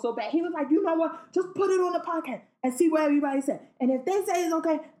and forth so bad. He was like, you know what? Just put it on the podcast and see what everybody said. And if they say it's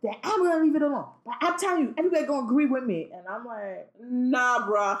okay, then I'm going to leave it alone. But I'm telling you, everybody going to agree with me. And I'm like, nah,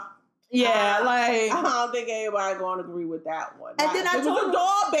 bruh. Yeah, I don't think anybody going to agree with that one. And then I told him, a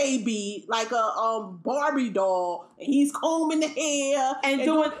doll baby, like a Barbie doll, and he's combing the hair and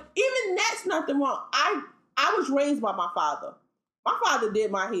doing. Even that's nothing wrong. I was raised by my father. My father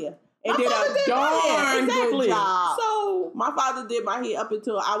did my hair. And did a darn good job. So my father did my hair up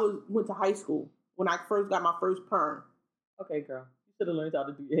until I went to high school, when I first got my first perm. Okay, girl. You should have learned how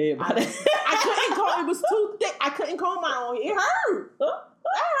to do your hair. I couldn't comb. It was too thick. I couldn't comb my own hair. It hurt. It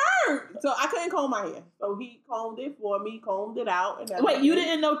hurt. So I couldn't comb my hair. So he combed it for me, combed it out. And wait, you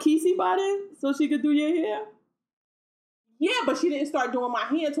didn't know Kesey bought it so she could do your hair? Yeah, but she didn't start doing my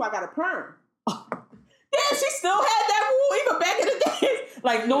hair until I got a perm. Damn, she still had that rule even back in the days.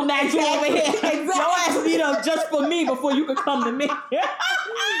 Like, no natural over here. Exactly. Your ass need up just for me before you could come to me.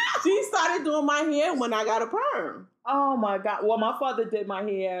 She started doing my hair when I got a perm. Oh, my God. Well, my father did my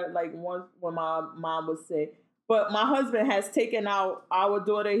hair, like, once when my mom was sick. But my husband has taken out our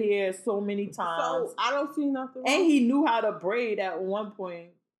daughter hair so many times. So, I don't see nothing wrong. And he knew how to braid at one point.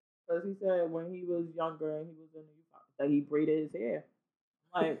 Because he said when he was younger and he was in the youth, that he braided his hair.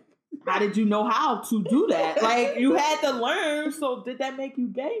 Like... How did you know how to do that? Like, you had to learn. So did that make you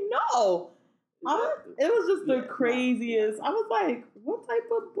gay? No. It was just the craziest. I was like, what type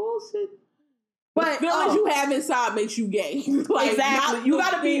of bullshit? But the feelings you have inside makes you gay. Like, exactly. You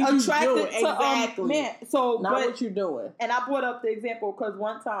got to be attracted to men. So, not what you're doing. And I brought up the example because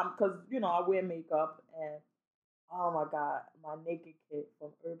one time, because, you know, I wear makeup and, oh my God, my naked kit from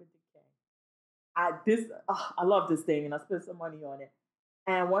Urban Decay. I love this thing and I spent some money on it.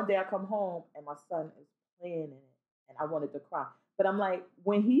 And one day I come home and my son is playing in it and I wanted to cry. But I'm like,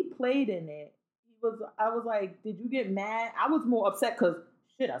 when he played in it, I was like, did you get mad? I was more upset because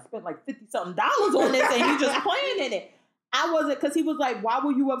shit, I spent like $50-something on this and he just playing in it. I wasn't, because he was like, why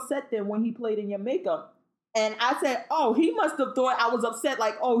were you upset then when he played in your makeup? And I said, oh, he must have thought I was upset,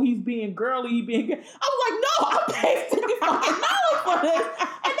 like, oh, he's being girly, I was like, no, I paid $50 for this.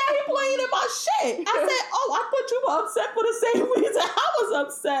 And now he playing in my shit. I said, oh, I thought you were upset for the same reason I was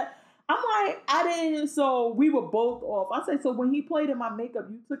upset. I'm like, I didn't, so we were both off. I said, so when he played in my makeup,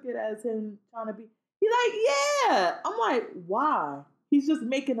 you took it as him trying to be, he's like, yeah. I'm like, why? He's just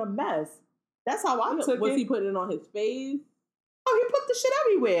making a mess. That's how I took it. Was he putting it on his face? Oh, he put the shit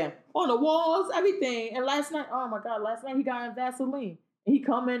everywhere. On the walls, everything. And last night, oh my God, he got in Vaseline. And he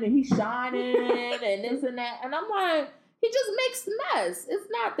coming and he's shining and this and that. And I'm like, he just makes mess. It's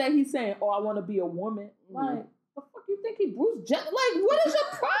not that he's saying, oh, I want to be a woman. Like, the fuck you think he Bruce Jenner? Like, what is your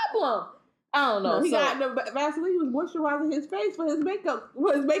problem? I don't know. No, he got the Vaseline. He was moisturizing his face for his makeup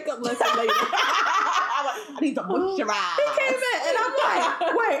lesson later. I need to moisturize. He came in and I'm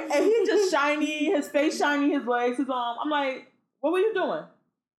like, wait, and he just shiny, his face shiny, his legs, his arm. I'm like, what were you doing?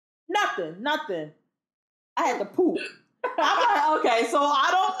 Nothing. I had to poop. I'm like, okay, so I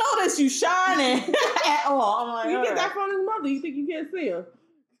don't notice you shining at all. I'm like, you get that from his mother. You think you can't see her?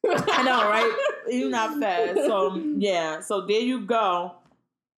 I know, right? You're not fast. So, yeah. So, there you go.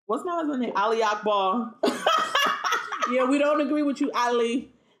 What's my husband's name? Ali Akbar. Yeah, we don't agree with you, Ali.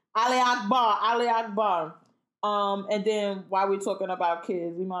 Ali Akbar. And then, while we're talking about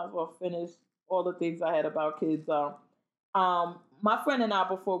kids, we might as well finish all the things I had about kids. My friend and I,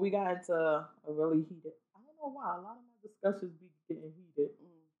 before we got into a really heated, I don't know why, a lot of my discussions be getting heated.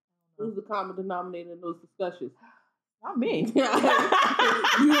 Who's the common denominator in those discussions? Not me. You and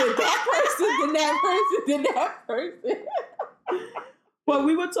that person, then that person. But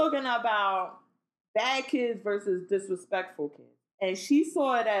we were talking about bad kids versus disrespectful kids. And she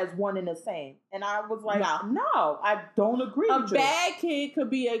saw it as one and the same. And I was like, no, I don't agree with you. A bad kid could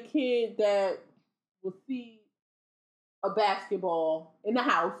be a kid that will see a basketball in the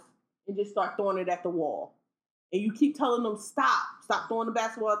house and just start throwing it at the wall. And you keep telling them, stop throwing the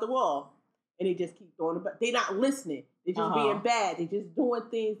basketball at the wall. And they just keep throwing it back. They're not listening. They're just being bad. They're just doing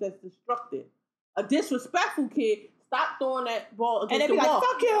things that's destructive. A disrespectful kid, stop throwing that ball against the wall. And they be like,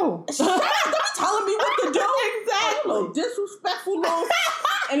 fuck you. Stop telling me what to do. Exactly. Little disrespectful little,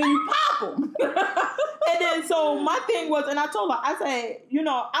 and then you pop them. And then, so my thing was, and I told her, I said,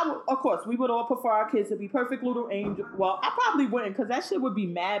 of course, we would all prefer our kids to be perfect little angel. Well, I probably wouldn't, because that shit would be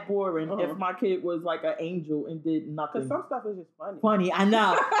mad boring if my kid was like an angel and did nothing. Because some stuff is just funny. Funny, I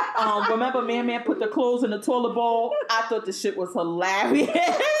know. Remember, Man put the clothes in the toilet bowl? I thought the shit was hilarious.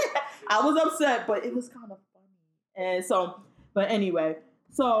 I was upset, but it was kind of funny. And so, but anyway,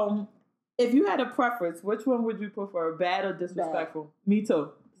 so if you had a preference, which one would you prefer, bad or disrespectful? Bad. Me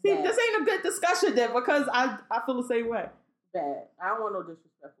too. See, this ain't a good discussion then, because I feel the same way. Bad. I don't want no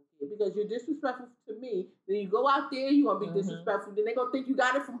disrespectful kid, because you're disrespectful to me. Then you go out there, you're going to be disrespectful. Then they're going to think you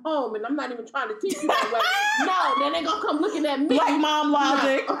got it from home, and I'm not even trying to teach you that way. No, then they're going to come looking at me. Black mom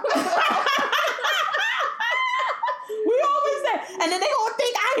logic. No. We always say, and then they're going to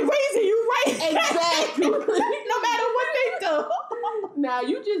think I ain't raising you right. Exactly. No matter what they do. Now,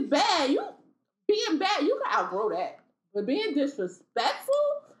 you just bad. You being bad, you can outgrow that. But being disrespectful,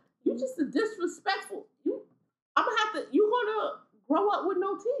 you just a disrespectful. You're gonna grow up with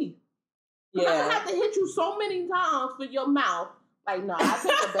no teeth. Yeah. I'm gonna have to hit you so many times for your mouth. Like, no, I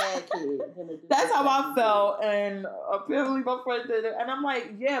take a bad kid. That's how I felt, and apparently my friend did it. And I'm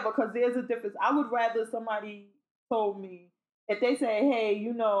like, yeah, because there's a difference. I would rather somebody told me, if they say, hey,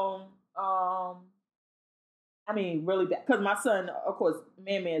 really bad. Because my son, of course,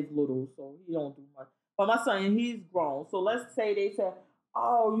 man's little, so he don't do much. But my son, he's grown. So let's say they said,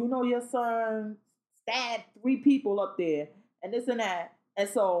 oh, your son stabbed 3 people up there, and this and that. And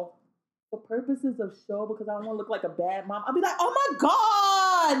so, for purposes of show, because I don't want to look like a bad mom, I'll be like, oh my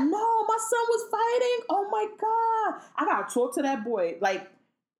God, no, my son was fighting. Oh my God. I got to talk to that boy. Like,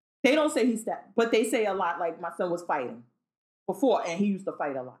 they don't say he stabbed, but they say a lot, like, my son was fighting before, and he used to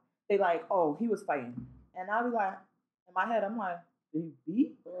fight a lot. They like, oh, he was fighting. And I'll be like, in my head, I'm like, did he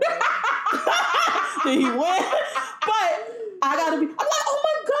beat? Did he win? But I gotta be, I'm like, oh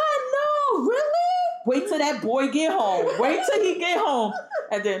my God, no, really? Wait till that boy get home. Wait till he get home.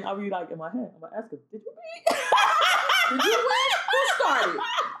 And then I'll be like, in my head, I'm gonna ask him, did you beat? Did you win? Who started?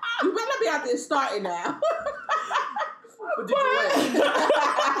 You better be out there starting now. But did you win?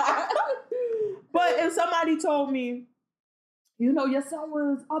 But if somebody told me, your son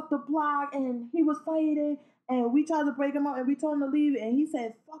was up the block and he was fighting and we tried to break him up and we told him to leave and he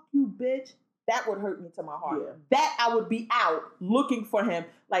said, fuck you, bitch. That would hurt me to my heart. Yeah. That I would be out looking for him.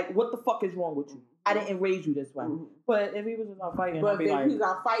 Like, what the fuck is wrong with you? I didn't raise you this way. Mm-hmm. But if he was just out fighting, but if he's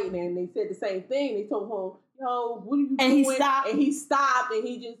out fighting and they said the same thing, they told him, yo, what are you doing? And he stopped and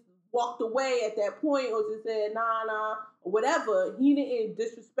he just walked away at that point or just said nah or whatever, he didn't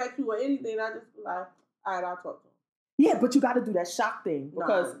disrespect you or anything. I just be like, all right, I'll talk to him. Yeah, but you got to do that shock thing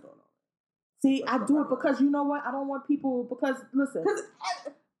because see, I do it because you know what? I don't want people because listen,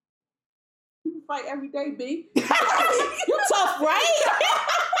 people fight every day, B. You tough, right?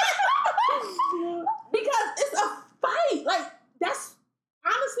 Because it's a fight. Like that's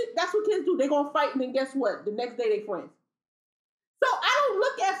honestly that's what kids do. They're gonna fight and then guess what? The next day they friends. So I don't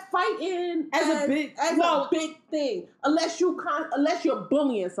look at fighting as a big thing unless you're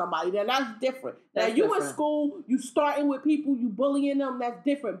bullying somebody. Then that's different. Now you in school, you starting with people, you bullying them. That's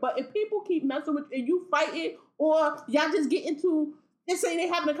different. But if people keep messing with you and you fighting, or y'all just get into, let's say they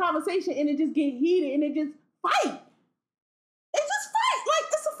having a conversation and it just get heated and they just fight. They just fight like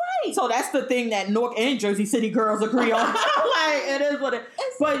it's a fight. So that's the thing that Newark and Jersey City girls agree on. Like it is what it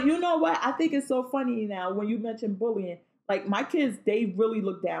is. But you know what? I think it's so funny now when you mention bullying. Like, my kids, they really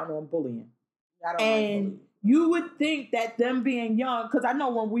look down on bullying. And you would think that them being young, because I know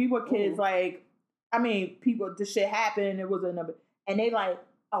when we were kids, like, I mean, people, this shit happened, it was another, and they like,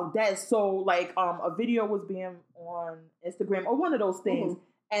 oh, that's so, like, a video was being on Instagram, or one of those things,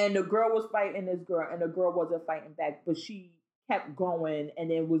 and the girl was fighting this girl, and the girl wasn't fighting back, but she kept going,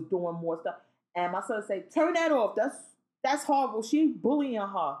 and then was doing more stuff, and my son said, turn that off, that's horrible, she's bullying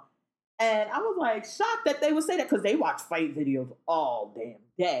her. And I was like shocked that they would say that because they watch fight videos all damn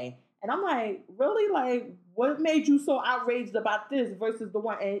day. And I'm like, really? Like, what made you so outraged about this versus the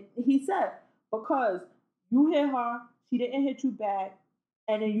one? And he said, because you hit her, she didn't hit you back,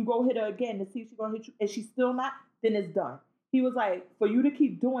 and then you go hit her again to see if she's going to hit you, and she's still not, then it's done. He was like, for you to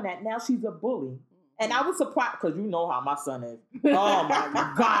keep doing that, now she's a bully. And I was surprised, because you know how my son is. Oh,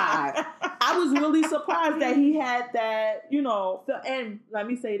 my God. I was really surprised that he had that, you know, and let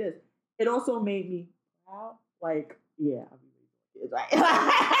me say this. It also made me proud. Like, yeah,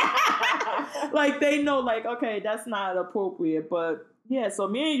 like they know, like, okay, that's not appropriate. But yeah, so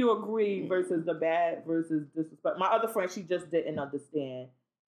me and you agree versus the bad versus disrespect. My other friend, she just didn't understand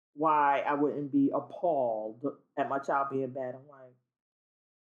why I wouldn't be appalled at my child being bad. I'm like,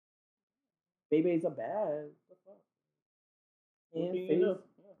 babies are bad. What the fuck?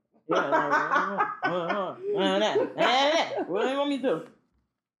 What do you want me to do?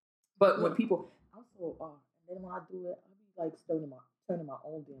 But when people, also, and then when I do it, I be like turning my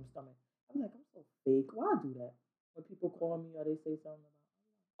own damn stomach. I'm like, I'm so fake. Why I do that? When people call me or they say something about,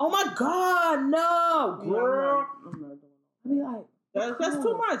 oh my God, no, girl. I'm not doing that. I be like, that's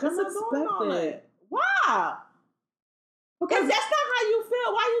too much. I'm not doing all that. Why? Because that's not how you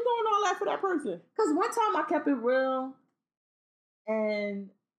feel. Why are you doing all that for that person? Because one time I kept it real,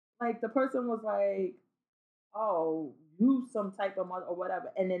 and like the person was like, oh, you some type of mother or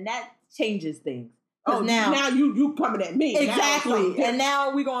whatever, and then that changes things. Oh, now you coming at me exactly, and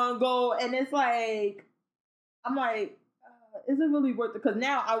now we gonna go, and it's like I'm like, is it really worth it? Because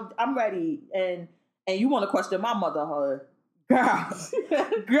now I'm ready, and you want to question my motherhood,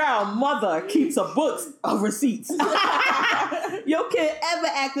 girl, mother keeps a book of receipts. Your kid ever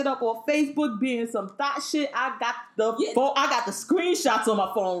acted up on Facebook being some thought shit? I got the screenshots on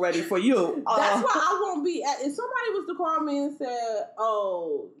my phone ready for you. That's why I won't be. If somebody was to call me and said,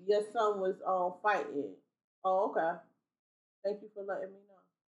 "Oh, your son was fighting," oh, okay, thank you for letting me know.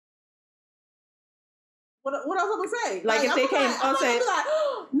 What else I'm gonna say? Like if they came, I'm say, like,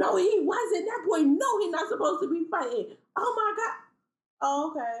 oh, no, he wasn't. That boy, no, he's not supposed to be fighting. Oh my God.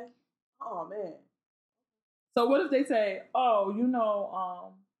 Oh, okay. Oh man. So what if they say, oh, you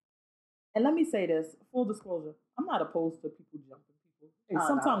know, and let me say this, full disclosure, I'm not opposed to people jumping people. Hey,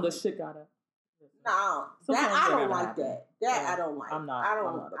 sometimes the shit gotta. No, that I don't like that. That I don't like. I'm not. I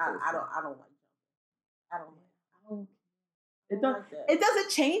don't like jumping. I don't. It doesn't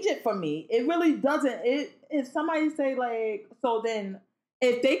change it for me. It really doesn't. If somebody say like, so then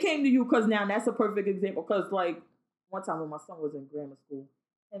if they came to you, because now that's a perfect example. Because like one time when my son was in grammar school,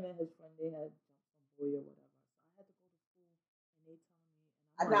 him and his friend, they had some boy or whatever.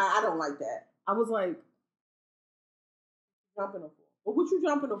 I don't like that. I was like, jumping him for? Well, what you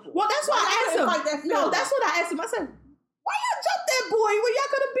jumping him for? Well, that's what I asked him. No, that's what I asked him. I said, why y'all jump that boy? Well,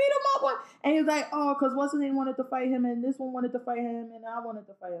 y'all could have beat him up. And he was like, oh, because what's his name wanted to fight him, and this one wanted to fight him, and I wanted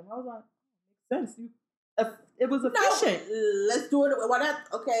to fight him. I was like, makes sense. It was efficient. No, let's do it. Why not?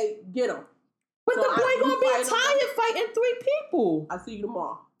 Okay, get him. But so the boy gonna be tired fighting 3 people. I'll see you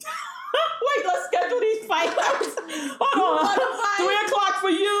tomorrow. Wait, let's schedule these fights. Hold on. 3 o'clock for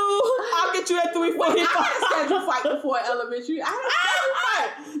you. I'll get you at 3:45. I had a scheduled fight before elementary. I had a scheduled fight.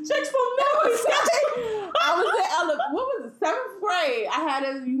 Chicks from memory. I was at what was it? 7th grade. I had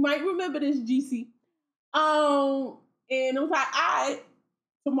you might remember this, GC. And it was like,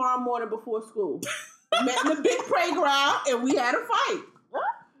 tomorrow morning before school. Met in the big playground and we had a fight.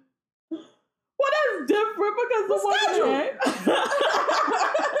 Well, that's different because the woman.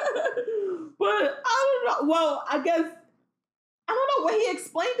 But I don't know. Well, I guess I don't know when he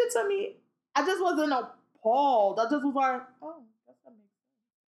explained it to me. I just wasn't appalled. I just was like, oh, that's that makes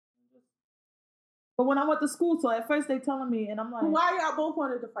sense. But when I went to school, so at first they telling me, and I'm like, why y'all both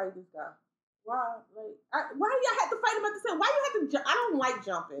wanted to fight this guy? Why? Why y'all had to fight him at the same? Why you had to jump? I don't like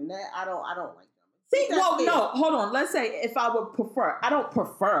jumping. I don't like jumping. See, well, no, hold on. Let's say if I would prefer, I don't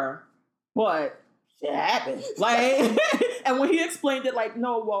prefer, but shit happens. Like, and when he explained it, like,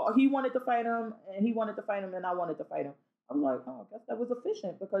 no, well, he wanted to fight him, and he wanted to fight him, and I wanted to fight him. I was like, oh, I guess that was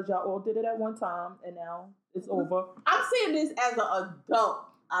efficient because y'all all did it at one time, and now it's over. I'm saying this as an adult.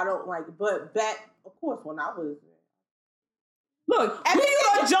 I don't like it, but back, of course, when I was. Look, after you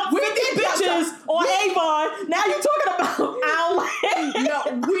gonna jump 50 bitches on Avon, now you're talking about No,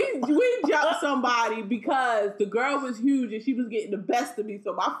 we jumped somebody because the girl was huge and she was getting the best of me,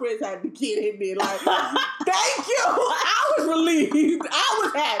 so my friends had to get in there like, thank you. I was relieved. I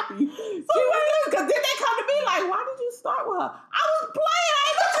was happy. Because then they come to me like, why did you start with her? I was playing.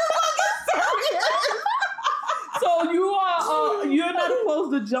 I was just fucking serious. So you're not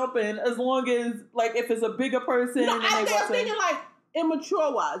opposed to jumping as long as like if it's a bigger person. No, and I'm thinking like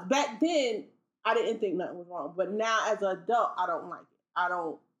immature wise. Back then, I didn't think nothing was wrong, but now as an adult, I don't like it. I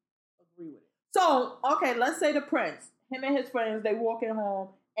don't agree with it. So okay, let's say the prince, him and his friends, they walking home,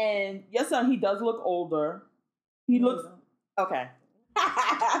 and your son, he does look older. He looks okay.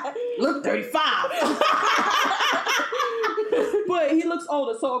 Look 35. But he looks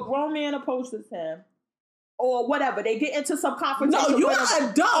older. So a grown man approaches him. Or whatever, they get into some confrontation. No, you're an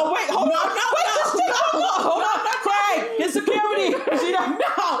adult. Oh, wait, hold on. Hold on. Craig, get security. No,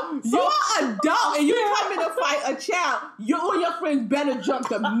 you're an adult and you're coming to fight a child. You and your friends better jump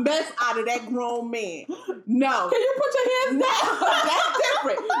the mess out of that grown man. No. Can you put your hands down?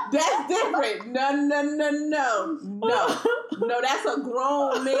 That's different. No, that's a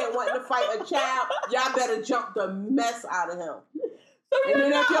grown man wanting to fight a child. Y'all better jump the mess out of him. And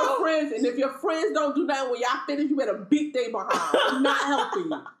then if your friends don't do that when y'all finish, you better beat they behind. I'm not helping you.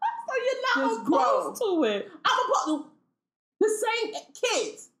 So you're not opposed to it. I'm opposed to the same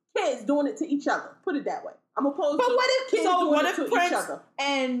kids doing it to each other. Put it that way. I'm opposed to kids doing it to each other.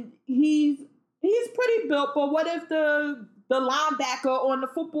 And he's pretty built, but what if the linebacker on the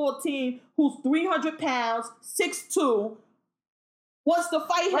football team who's 300 pounds, 6'2", wants to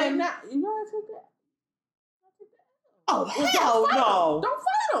fight him? Now, you know I took that. Oh, hell no. Don't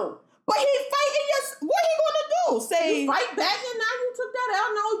fight him. But he's fighting what he gonna do? Say you fight back and now you took that L.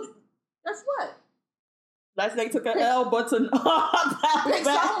 No, that's what? Last nigga took an L, but to pick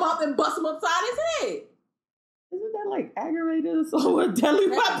something up and bust him upside his head. Isn't that like aggravators or a deadly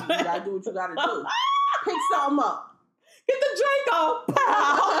weapon? You gotta do what you gotta do. Pick something up. Get the Draco.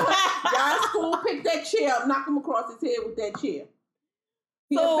 Pow. Y'all in school, pick that chair up, knock him across his head with that chair.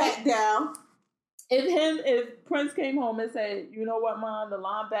 So, back down. If Prince came home and said, you know what, Mom, the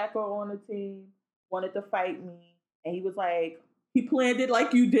linebacker on the team wanted to fight me, and he was like, he planned it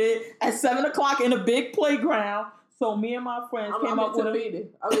like you did at 7:00 in a big playground. So me and my friends came up with a... I'm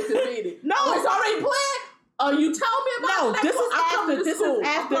intervening. No, it's already planned. Oh, you tell me about it. No, this is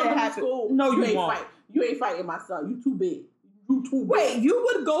after it happened. No, you won't. You ain't fighting my son. You too big. You too big. Wait, you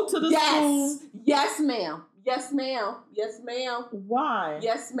would go to the school? Yes, ma'am. Yes, ma'am. Yes, ma'am. Why?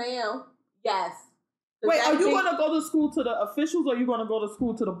 Yes, ma'am. Yes. Wait, are you going to go to school to the officials or are you going to go to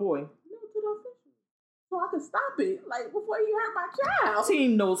school to the boy? No, to the officials. So I can stop it, like, before he hurt my child.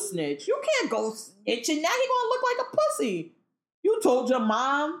 Team no snitch. You can't go snitching. Now he going to look like a pussy. You told your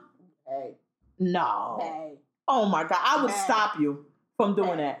mom? Hey. No. Hey. Oh, my God. I would stop you from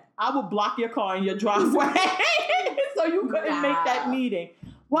doing that. I would block your car in your driveway so you couldn't make that meeting.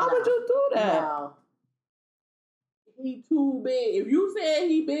 Why would you do that? No. He too big. If you said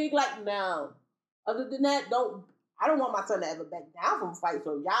he big, like, no. Other than that, I don't want my son to ever back down from fight.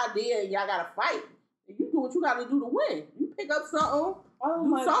 So y'all did, y'all gotta fight. You do what you gotta do to win. You pick up something. Oh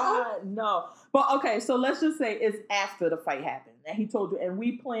my God, no. But okay, so let's just say it's after the fight happened. And he told you, and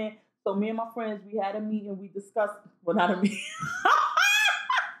we planned, so me and my friends, we had a meeting, we discussed, well, not a meeting.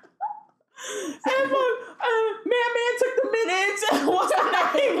 And look, man took the minutes. What's her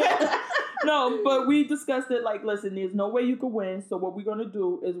name? No, but we discussed it like, listen, there's no way you could win. So what we're going to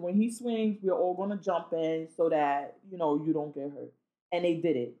do is when he swings, we're all going to jump in so that, you don't get hurt. And they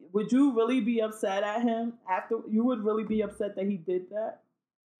did it. Would you really be upset at him after? You would really be upset that he did that?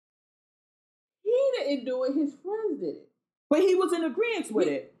 He didn't do it. His friends did it. But he was in agreement with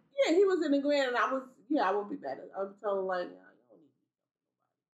it. Yeah, he was in agreement. And I would be better. I was telling like,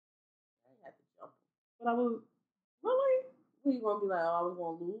 But I was really. You gonna be like, oh, I was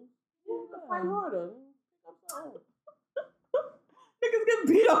gonna lose? Yeah, fight harder. Niggas get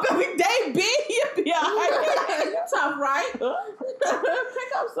beat up every day, B. You be alright. You tough, right? Pick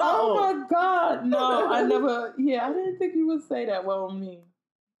up something. Oh my God. No, I never. Yeah, I didn't think you would say that well on me.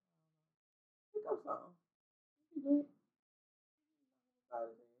 Pick up something.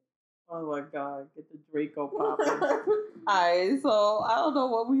 Oh my God, get the Draco popping. Alright, so I don't know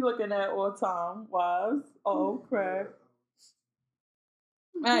what we looking at all time wise. Oh crap.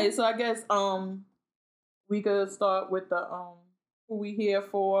 Alright, so I guess we could start with the who we here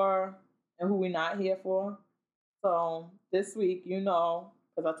for and who we not here for. So this week, you know,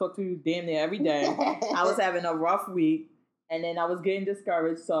 because I talk to you damn near every day, I was having a rough week and then I was getting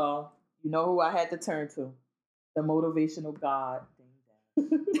discouraged. So you know who I had to turn to? The motivational God.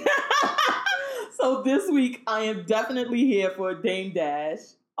 So this week I am definitely here for Dame Dash.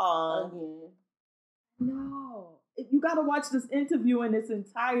 No, you gotta watch this interview in its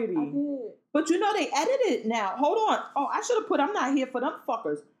entirety. I did. But you know they edited it now. Hold on. Oh, I should have put I'm not here for them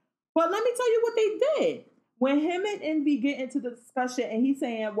fuckers. But let me tell you what they did. When him and Envy get into the discussion and he's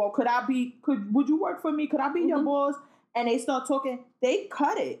saying, well, would you work for me? Could I be your boss? And they start talking, they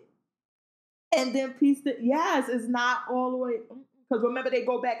cut it. And then pieced it. Yes, it's not all the way. Because remember, they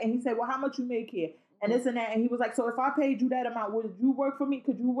go back and he said, well, how much you make here? And this and that. And he was like, so if I paid you that amount, would you work for me?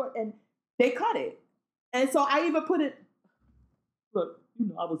 Could you work? And they cut it. And so I even put it, look, you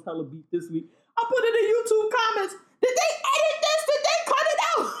know I was hella beat this week. I put it in YouTube comments. Did they edit this? Did they cut it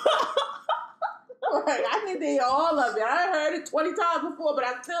out? Right, I think they all of it. I heard it 20 times before, but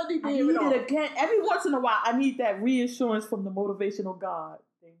I still need to hear it all. Again. Every once in a while, I need that reassurance from the motivational God.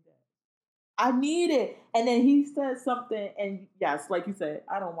 I need it. And then he said something, and yes, like you said,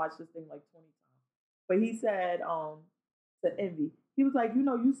 I don't watch this thing like 20 times. But he said to Envy, he was like, you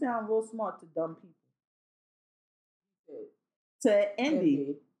know, you sound real smart to dumb people. To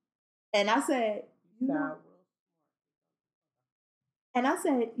Envy. And I said, you know, and I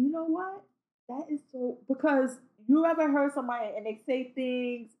said, you know what? That is so, because you ever heard somebody and they say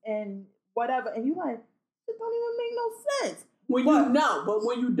things and whatever, and you like, it don't even make no sense. When you know, but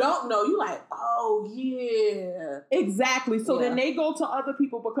when you don't know, you like, oh yeah. Exactly. So then they go to other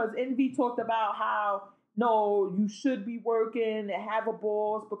people because Envy talked about how, no, you should be working and have a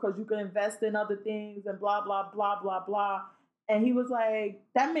boss because you can invest in other things and blah, blah, blah, blah, blah. And he was like,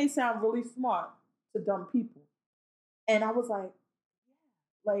 that may sound really smart to dumb people. And I was like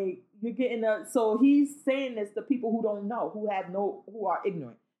you're getting so he's saying this to people who don't know, who are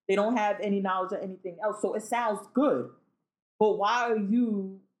ignorant. They don't have any knowledge or anything else. So it sounds good. But why are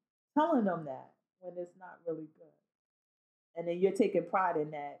you telling them that when it's not really good? And then you're taking pride in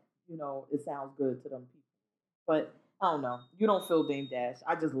that, you know, it sounds good to them people. But I don't know. You don't feel Dame Dash.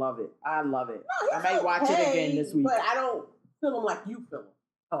 I just love it. I love it. No, I might watch it again this week. But I don't feel him like you feel him.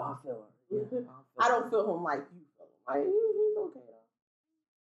 Oh, I feel him. Yeah, I don't feel him like you feel him. Like, he's okay though.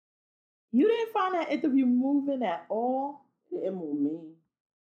 You didn't find that interview moving at all? It didn't move me.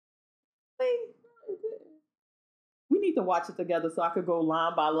 We need to watch it together so I could go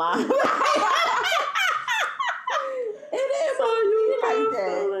line by line. It is so you like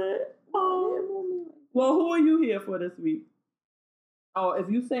that. Well, who are you here for this week? Oh, if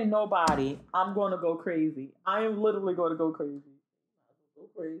you say nobody, I'm going to go crazy. I am literally going to go crazy. Go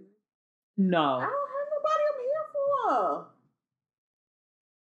crazy? No. I don't have nobody I'm here for.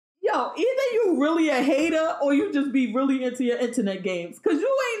 Yo, either you really a hater or you just be really into your internet games. Because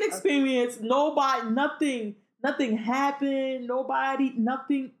you ain't experienced nobody, nothing happened, nobody,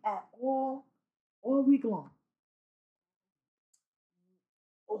 nothing at all week long.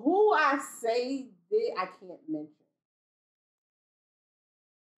 Who I say did, I can't mention.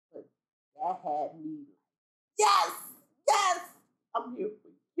 But that had me. Yes, I'm here for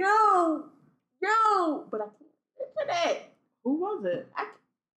you. But I can't mention it. Who was it?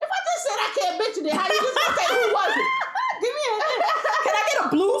 If I just said I can't mention it, how you just gonna say who was it? Give me a hint. Can I get a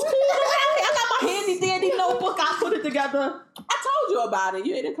Blue's Clues? I got my handy dandy notebook. I put it together. I told you about it.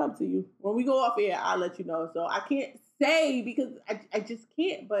 It'll come to you. When we go off here, I'll let you know. So I can't say because I just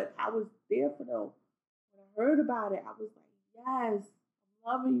can't. But I was there for them. When I heard about it, I was like, yes,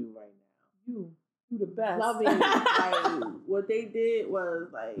 I'm loving you right now. You the best. Loving you. Like, what they did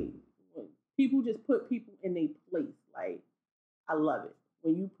was like, when people just put people in their place. Like, I love it.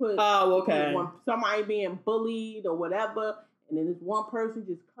 When you put when somebody being bullied or whatever, and then this one person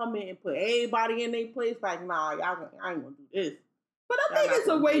just come in and put everybody in their place, like, nah, I ain't gonna do this. But I think it's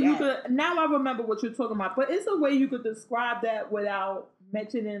a way you could, now I remember what you're talking about, but it's a way you could describe that without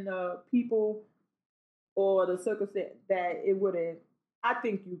mentioning the people or the circumstance that it wouldn't, I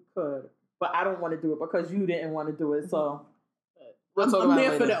think you could. but I don't want to do it because you didn't want to do it. So I'm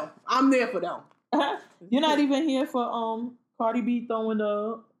there for them. I'm there for them. You're not even here for Cardi B throwing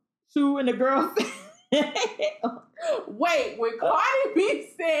the shoe in the girl face. Wait, when Cardi B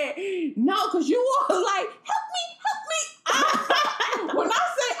said no, because you were like, help me. When I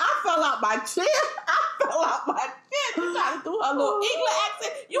say I fell out my chair, She tried to do her little English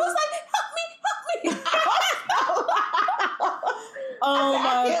accent. You was like, help me. Oh my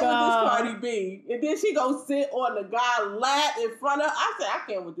I can't God. with this Cardi B. And then she go sit on the guy lap in front of her. I said, I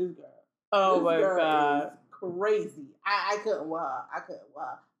can't with this girl. Oh this my girl God. is crazy. I couldn't with her.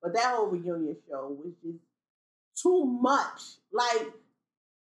 But that whole reunion show was just too much. Like,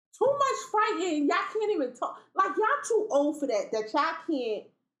 too much fighting. Y'all can't even talk. Like, y'all too old for that y'all can't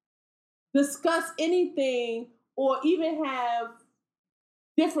discuss anything or even have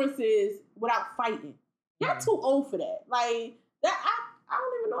differences without fighting. Y'all too old for that. Like, that I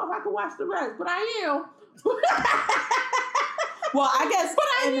don't even know if I can watch the rest, but I am. Well, I guess, but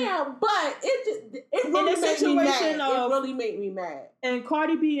I am. But it really made me mad. It really made me mad. And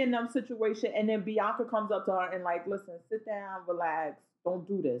Cardi B in them situation, and then Bianca comes up to her and like, listen, sit down, relax, don't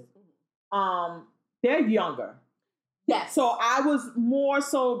do this. They're younger. Yes. So I was more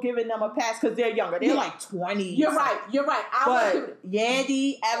so giving them a pass because they're younger. They're like 20. You're right. But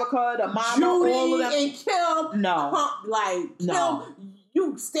Yandy, Erica, the mama, Judy, all of them. and Kim. No. Kim,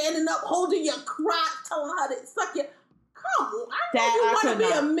 you standing up, holding your crotch, telling her to suck your... Come on. I know you want to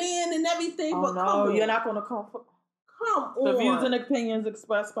be a man and everything, but come on. You're not going to come for... Come on. The views and opinions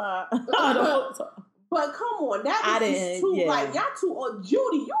expressed by... But come on. That was just too... Like, y'all too old.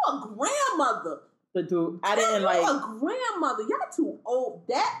 Judy, you a grandmother. The dude, I didn't like a grandmother. Y'all too old.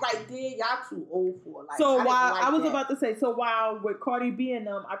 That right there, y'all too old for. Like, so while I was about to say, while with Cardi B and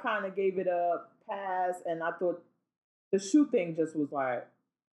them, I kind of gave it a pass, and I thought the shoe thing just was like,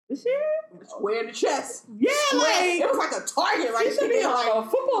 this shit square in the chest. Yeah, like it was like a target. Right, she should be on a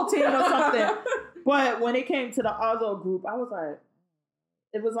football team or something. But when it came to the other group, I was like,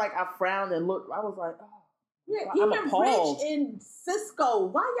 it was like I frowned and looked. I was like, oh. Yeah, even Rich and Cisco.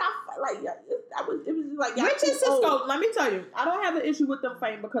 Why y'all like? It was like y'all Rich and Cisco. Let me tell you, I don't have an issue with them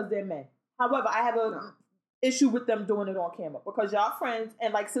fighting because they're men. However, I have an issue with them doing it on camera because y'all friends.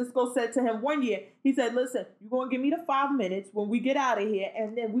 And like Cisco said to him one year, he said, "Listen, you're gonna give me the 5 minutes when we get out of here,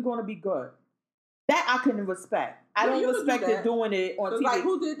 and then we're gonna be good." That I couldn't respect. I don't respect it doing it on TV. Like,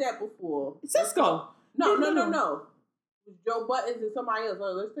 who did that before? Cisco. No. It was Joe Buttons and somebody else.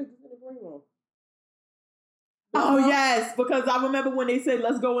 Like, let's take this in the green room. Oh, yes, because I remember when they said,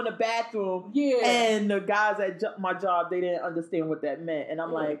 let's go in the bathroom. Yeah. And the guys at my job, they didn't understand what that meant. And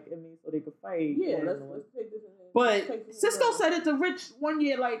I'm like, it means so they could fight. Yeah, let's take this in. But Cisco said it to Rich one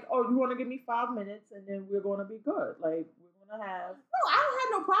year, like, oh, you want to give me 5 minutes and then we're going to be good. Like, we're going to have... No, I don't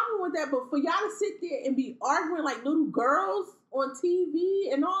have no problem with that. But for y'all to sit there and be arguing like little girls on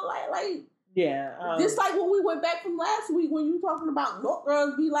TV and all that, like... Yeah. Just like when we went back from last week when you were talking about no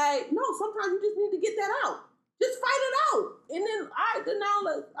girls be like, no, sometimes you just need to get that out. Just fight it out. And then,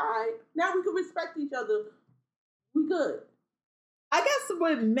 now we can respect each other. We good. I guess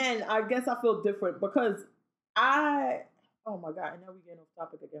with men, I feel different because oh my God, and now we're getting off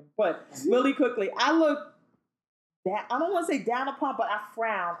topic again. But really quickly, I don't want to say down upon, but I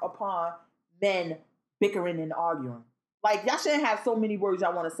frown upon men bickering and arguing. Like, y'all shouldn't have so many words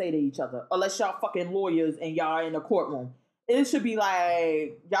y'all want to say to each other unless y'all fucking lawyers and y'all in the courtroom. It should be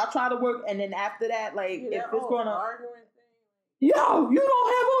like, y'all try to work, and then after that, like, if it's going to... Yo, you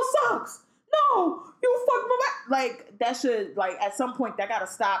don't have on socks. No, you fuck my back. Like, that should, like, at some point, that got to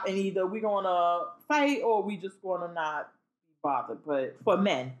stop, and either we going to fight or we just going to not be bothered. But for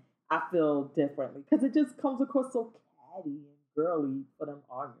men, I feel differently because it just comes across so catty and girly for them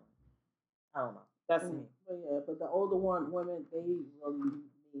arguing. I don't know. That's me. But yeah, but the older women, they really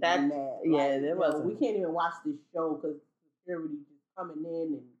mad. Yeah, like, there was. We can't even watch this show because security just coming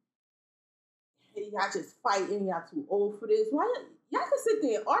in and y'all just fighting. Y'all too old for this. Why y'all can sit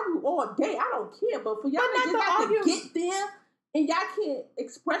there and argue all day? I don't care. But for y'all to just have to get there and y'all can't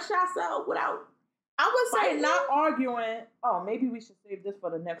express yourself without. I would say not arguing. Oh, maybe we should save this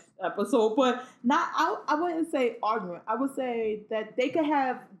for the next episode. But not. I wouldn't say arguing. I would say that they could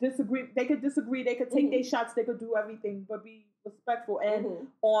disagree. They could disagree. They could take their shots. They could do everything, but be respectful and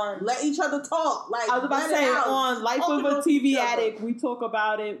let each other talk. Like, I was about to say on Life of a TV Addict, we talk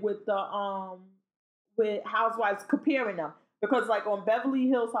about it with the with Housewives, comparing them because like on Beverly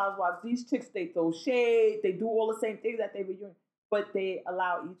Hills Housewives, these chicks they throw shade. They do all the same things that they were doing, but they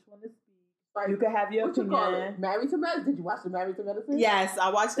allow each one to speak. Like, you can have your what opinion. You call it? Married to Medicine? Did you watch the Married to Medicine? Yes, I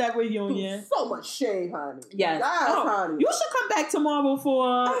watched that reunion. Dude, so much shade, honey. Yes. Honey. You should come back tomorrow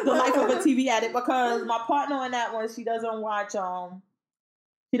for The Life of a TV Addict because my partner on that one, she doesn't watch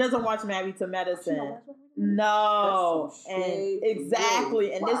Married to Medicine. No. And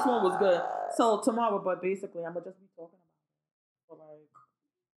exactly. And this one was good. So tomorrow, but basically I'm gonna just be talking about it for like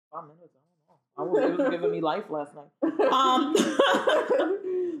 5 minutes. I don't know. It was giving me life last night.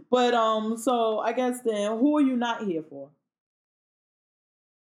 But so I guess then who are you not here for?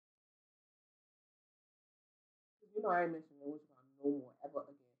 You know I ain't mentioning which one no more ever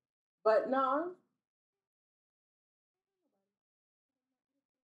again. But no.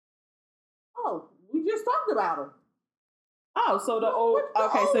 Oh, we just talked about them. Oh, so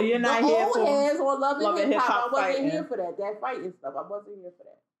so you're not here for heads on Love and Hip Hop. I wasn't fighting. here for that fighting stuff. I wasn't here for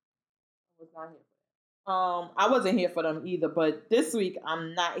that. I was not here for that. I wasn't here for them either, but this week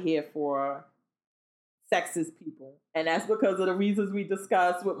I'm not here for sexist people. And that's because of the reasons we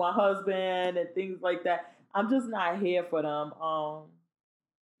discussed with my husband and things like that. I'm just not here for them.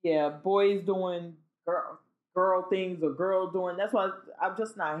 Boys doing girl things or girl doing, that's why I'm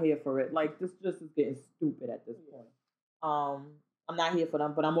just not here for it. Like, this just is getting stupid at this point. I'm not here for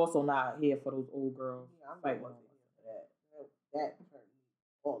them, but I'm also not here for those old girls. Yeah, I'm not here for that. That turned me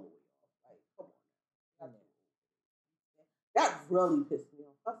all the way off. Like, come on. That really pissed me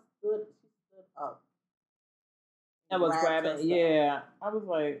off. She stood up. I was grabbing. Yeah, I was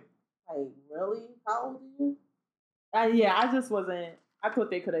like, really? How old are you? I just wasn't. I thought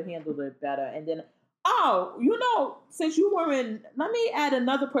they could have handled it better. And then, since you were in, let me add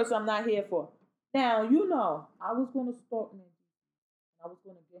another person I'm not here for. Now, I was going to stalk Mandy. I was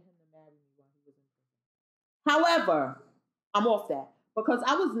going to get him to marry me while he was in prison. However, I'm off that. Because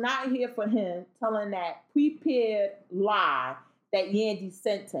I was not here for him telling that prepared lie that Yandy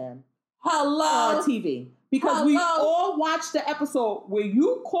sent him on TV. Because we all watched the episode where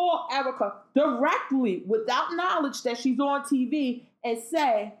you call Erica directly without knowledge that she's on TV and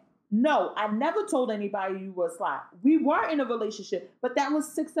say, no, I never told anybody you were a slut. We were in a relationship, but that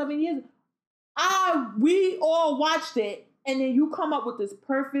was 6-7 years. We all watched it, and then you come up with this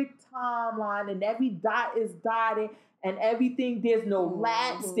perfect timeline, and every dot is dotted, and everything, there's no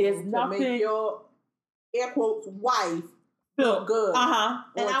lapse, there's nothing. To make your, air quotes, wife feel good.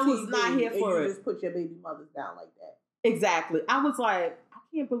 And I was not here for it. You just put your baby mothers down like that. Exactly. I was like, I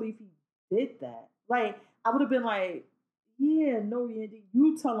can't believe he did that. Like, I would have been like, yeah, no, Yandy,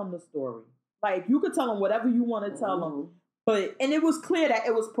 you tell him the story. Like, you could tell him whatever you want to tell him. And it was clear that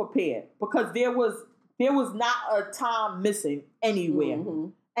it was prepared because there was not a time missing anywhere.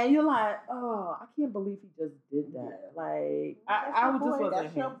 And you're like, oh, I can't believe he just did that. Yeah. Like, I just wasn't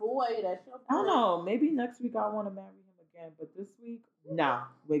That's your boy. I don't know. Maybe next week I want to marry him again, but this week, nah,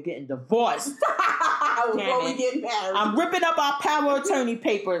 we're getting divorced. Before we get married, I'm ripping up our power of attorney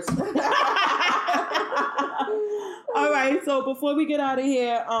papers. All right, so before we get out of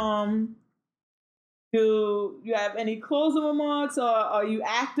here, do you have any closing remarks, or are you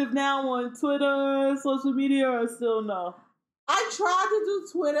active now on Twitter, social media, or still no? I tried to do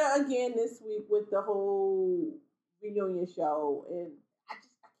Twitter again this week with the whole reunion show, and I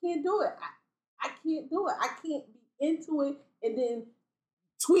can't do it. I can't do it. I can't be into it and then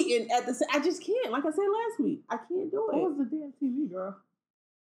tweeting at the same. I just can't. Like I said last week, I can't do it. What was the damn TV, girl?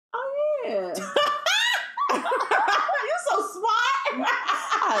 Oh yeah. You're so smart.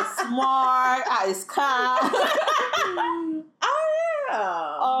 Smart. Ice kind. Oh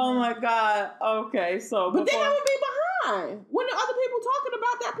yeah. Oh my God. Okay, so but then I would be behind when the other people talking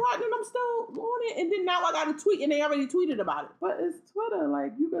about that part, and I'm still on it, and then now I got to tweet, and they already tweeted about it. But it's Twitter.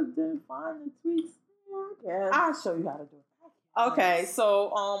 Like, you guys didn't find the tweets. Yeah, I'll show you how to do it. Okay,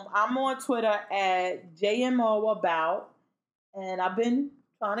 so I'm on Twitter at JMOAbout, and I've been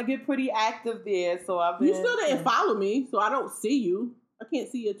trying to get pretty active there. So you still didn't follow me, so I don't see you. I can't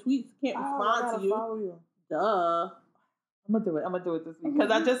see your tweets. Can't respond to you. Follow you. Duh. I'm gonna do it this week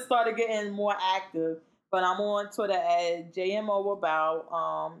because I just started getting more active. But I'm on Twitter at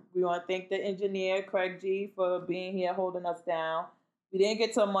JMOAbout. We want to thank the engineer Craig G for being here holding us down. We didn't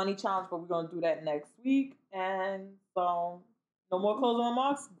get to a money challenge, but we're gonna do that next week. And so, no more closing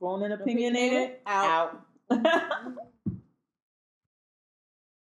remarks. Grown and opinionated. Out.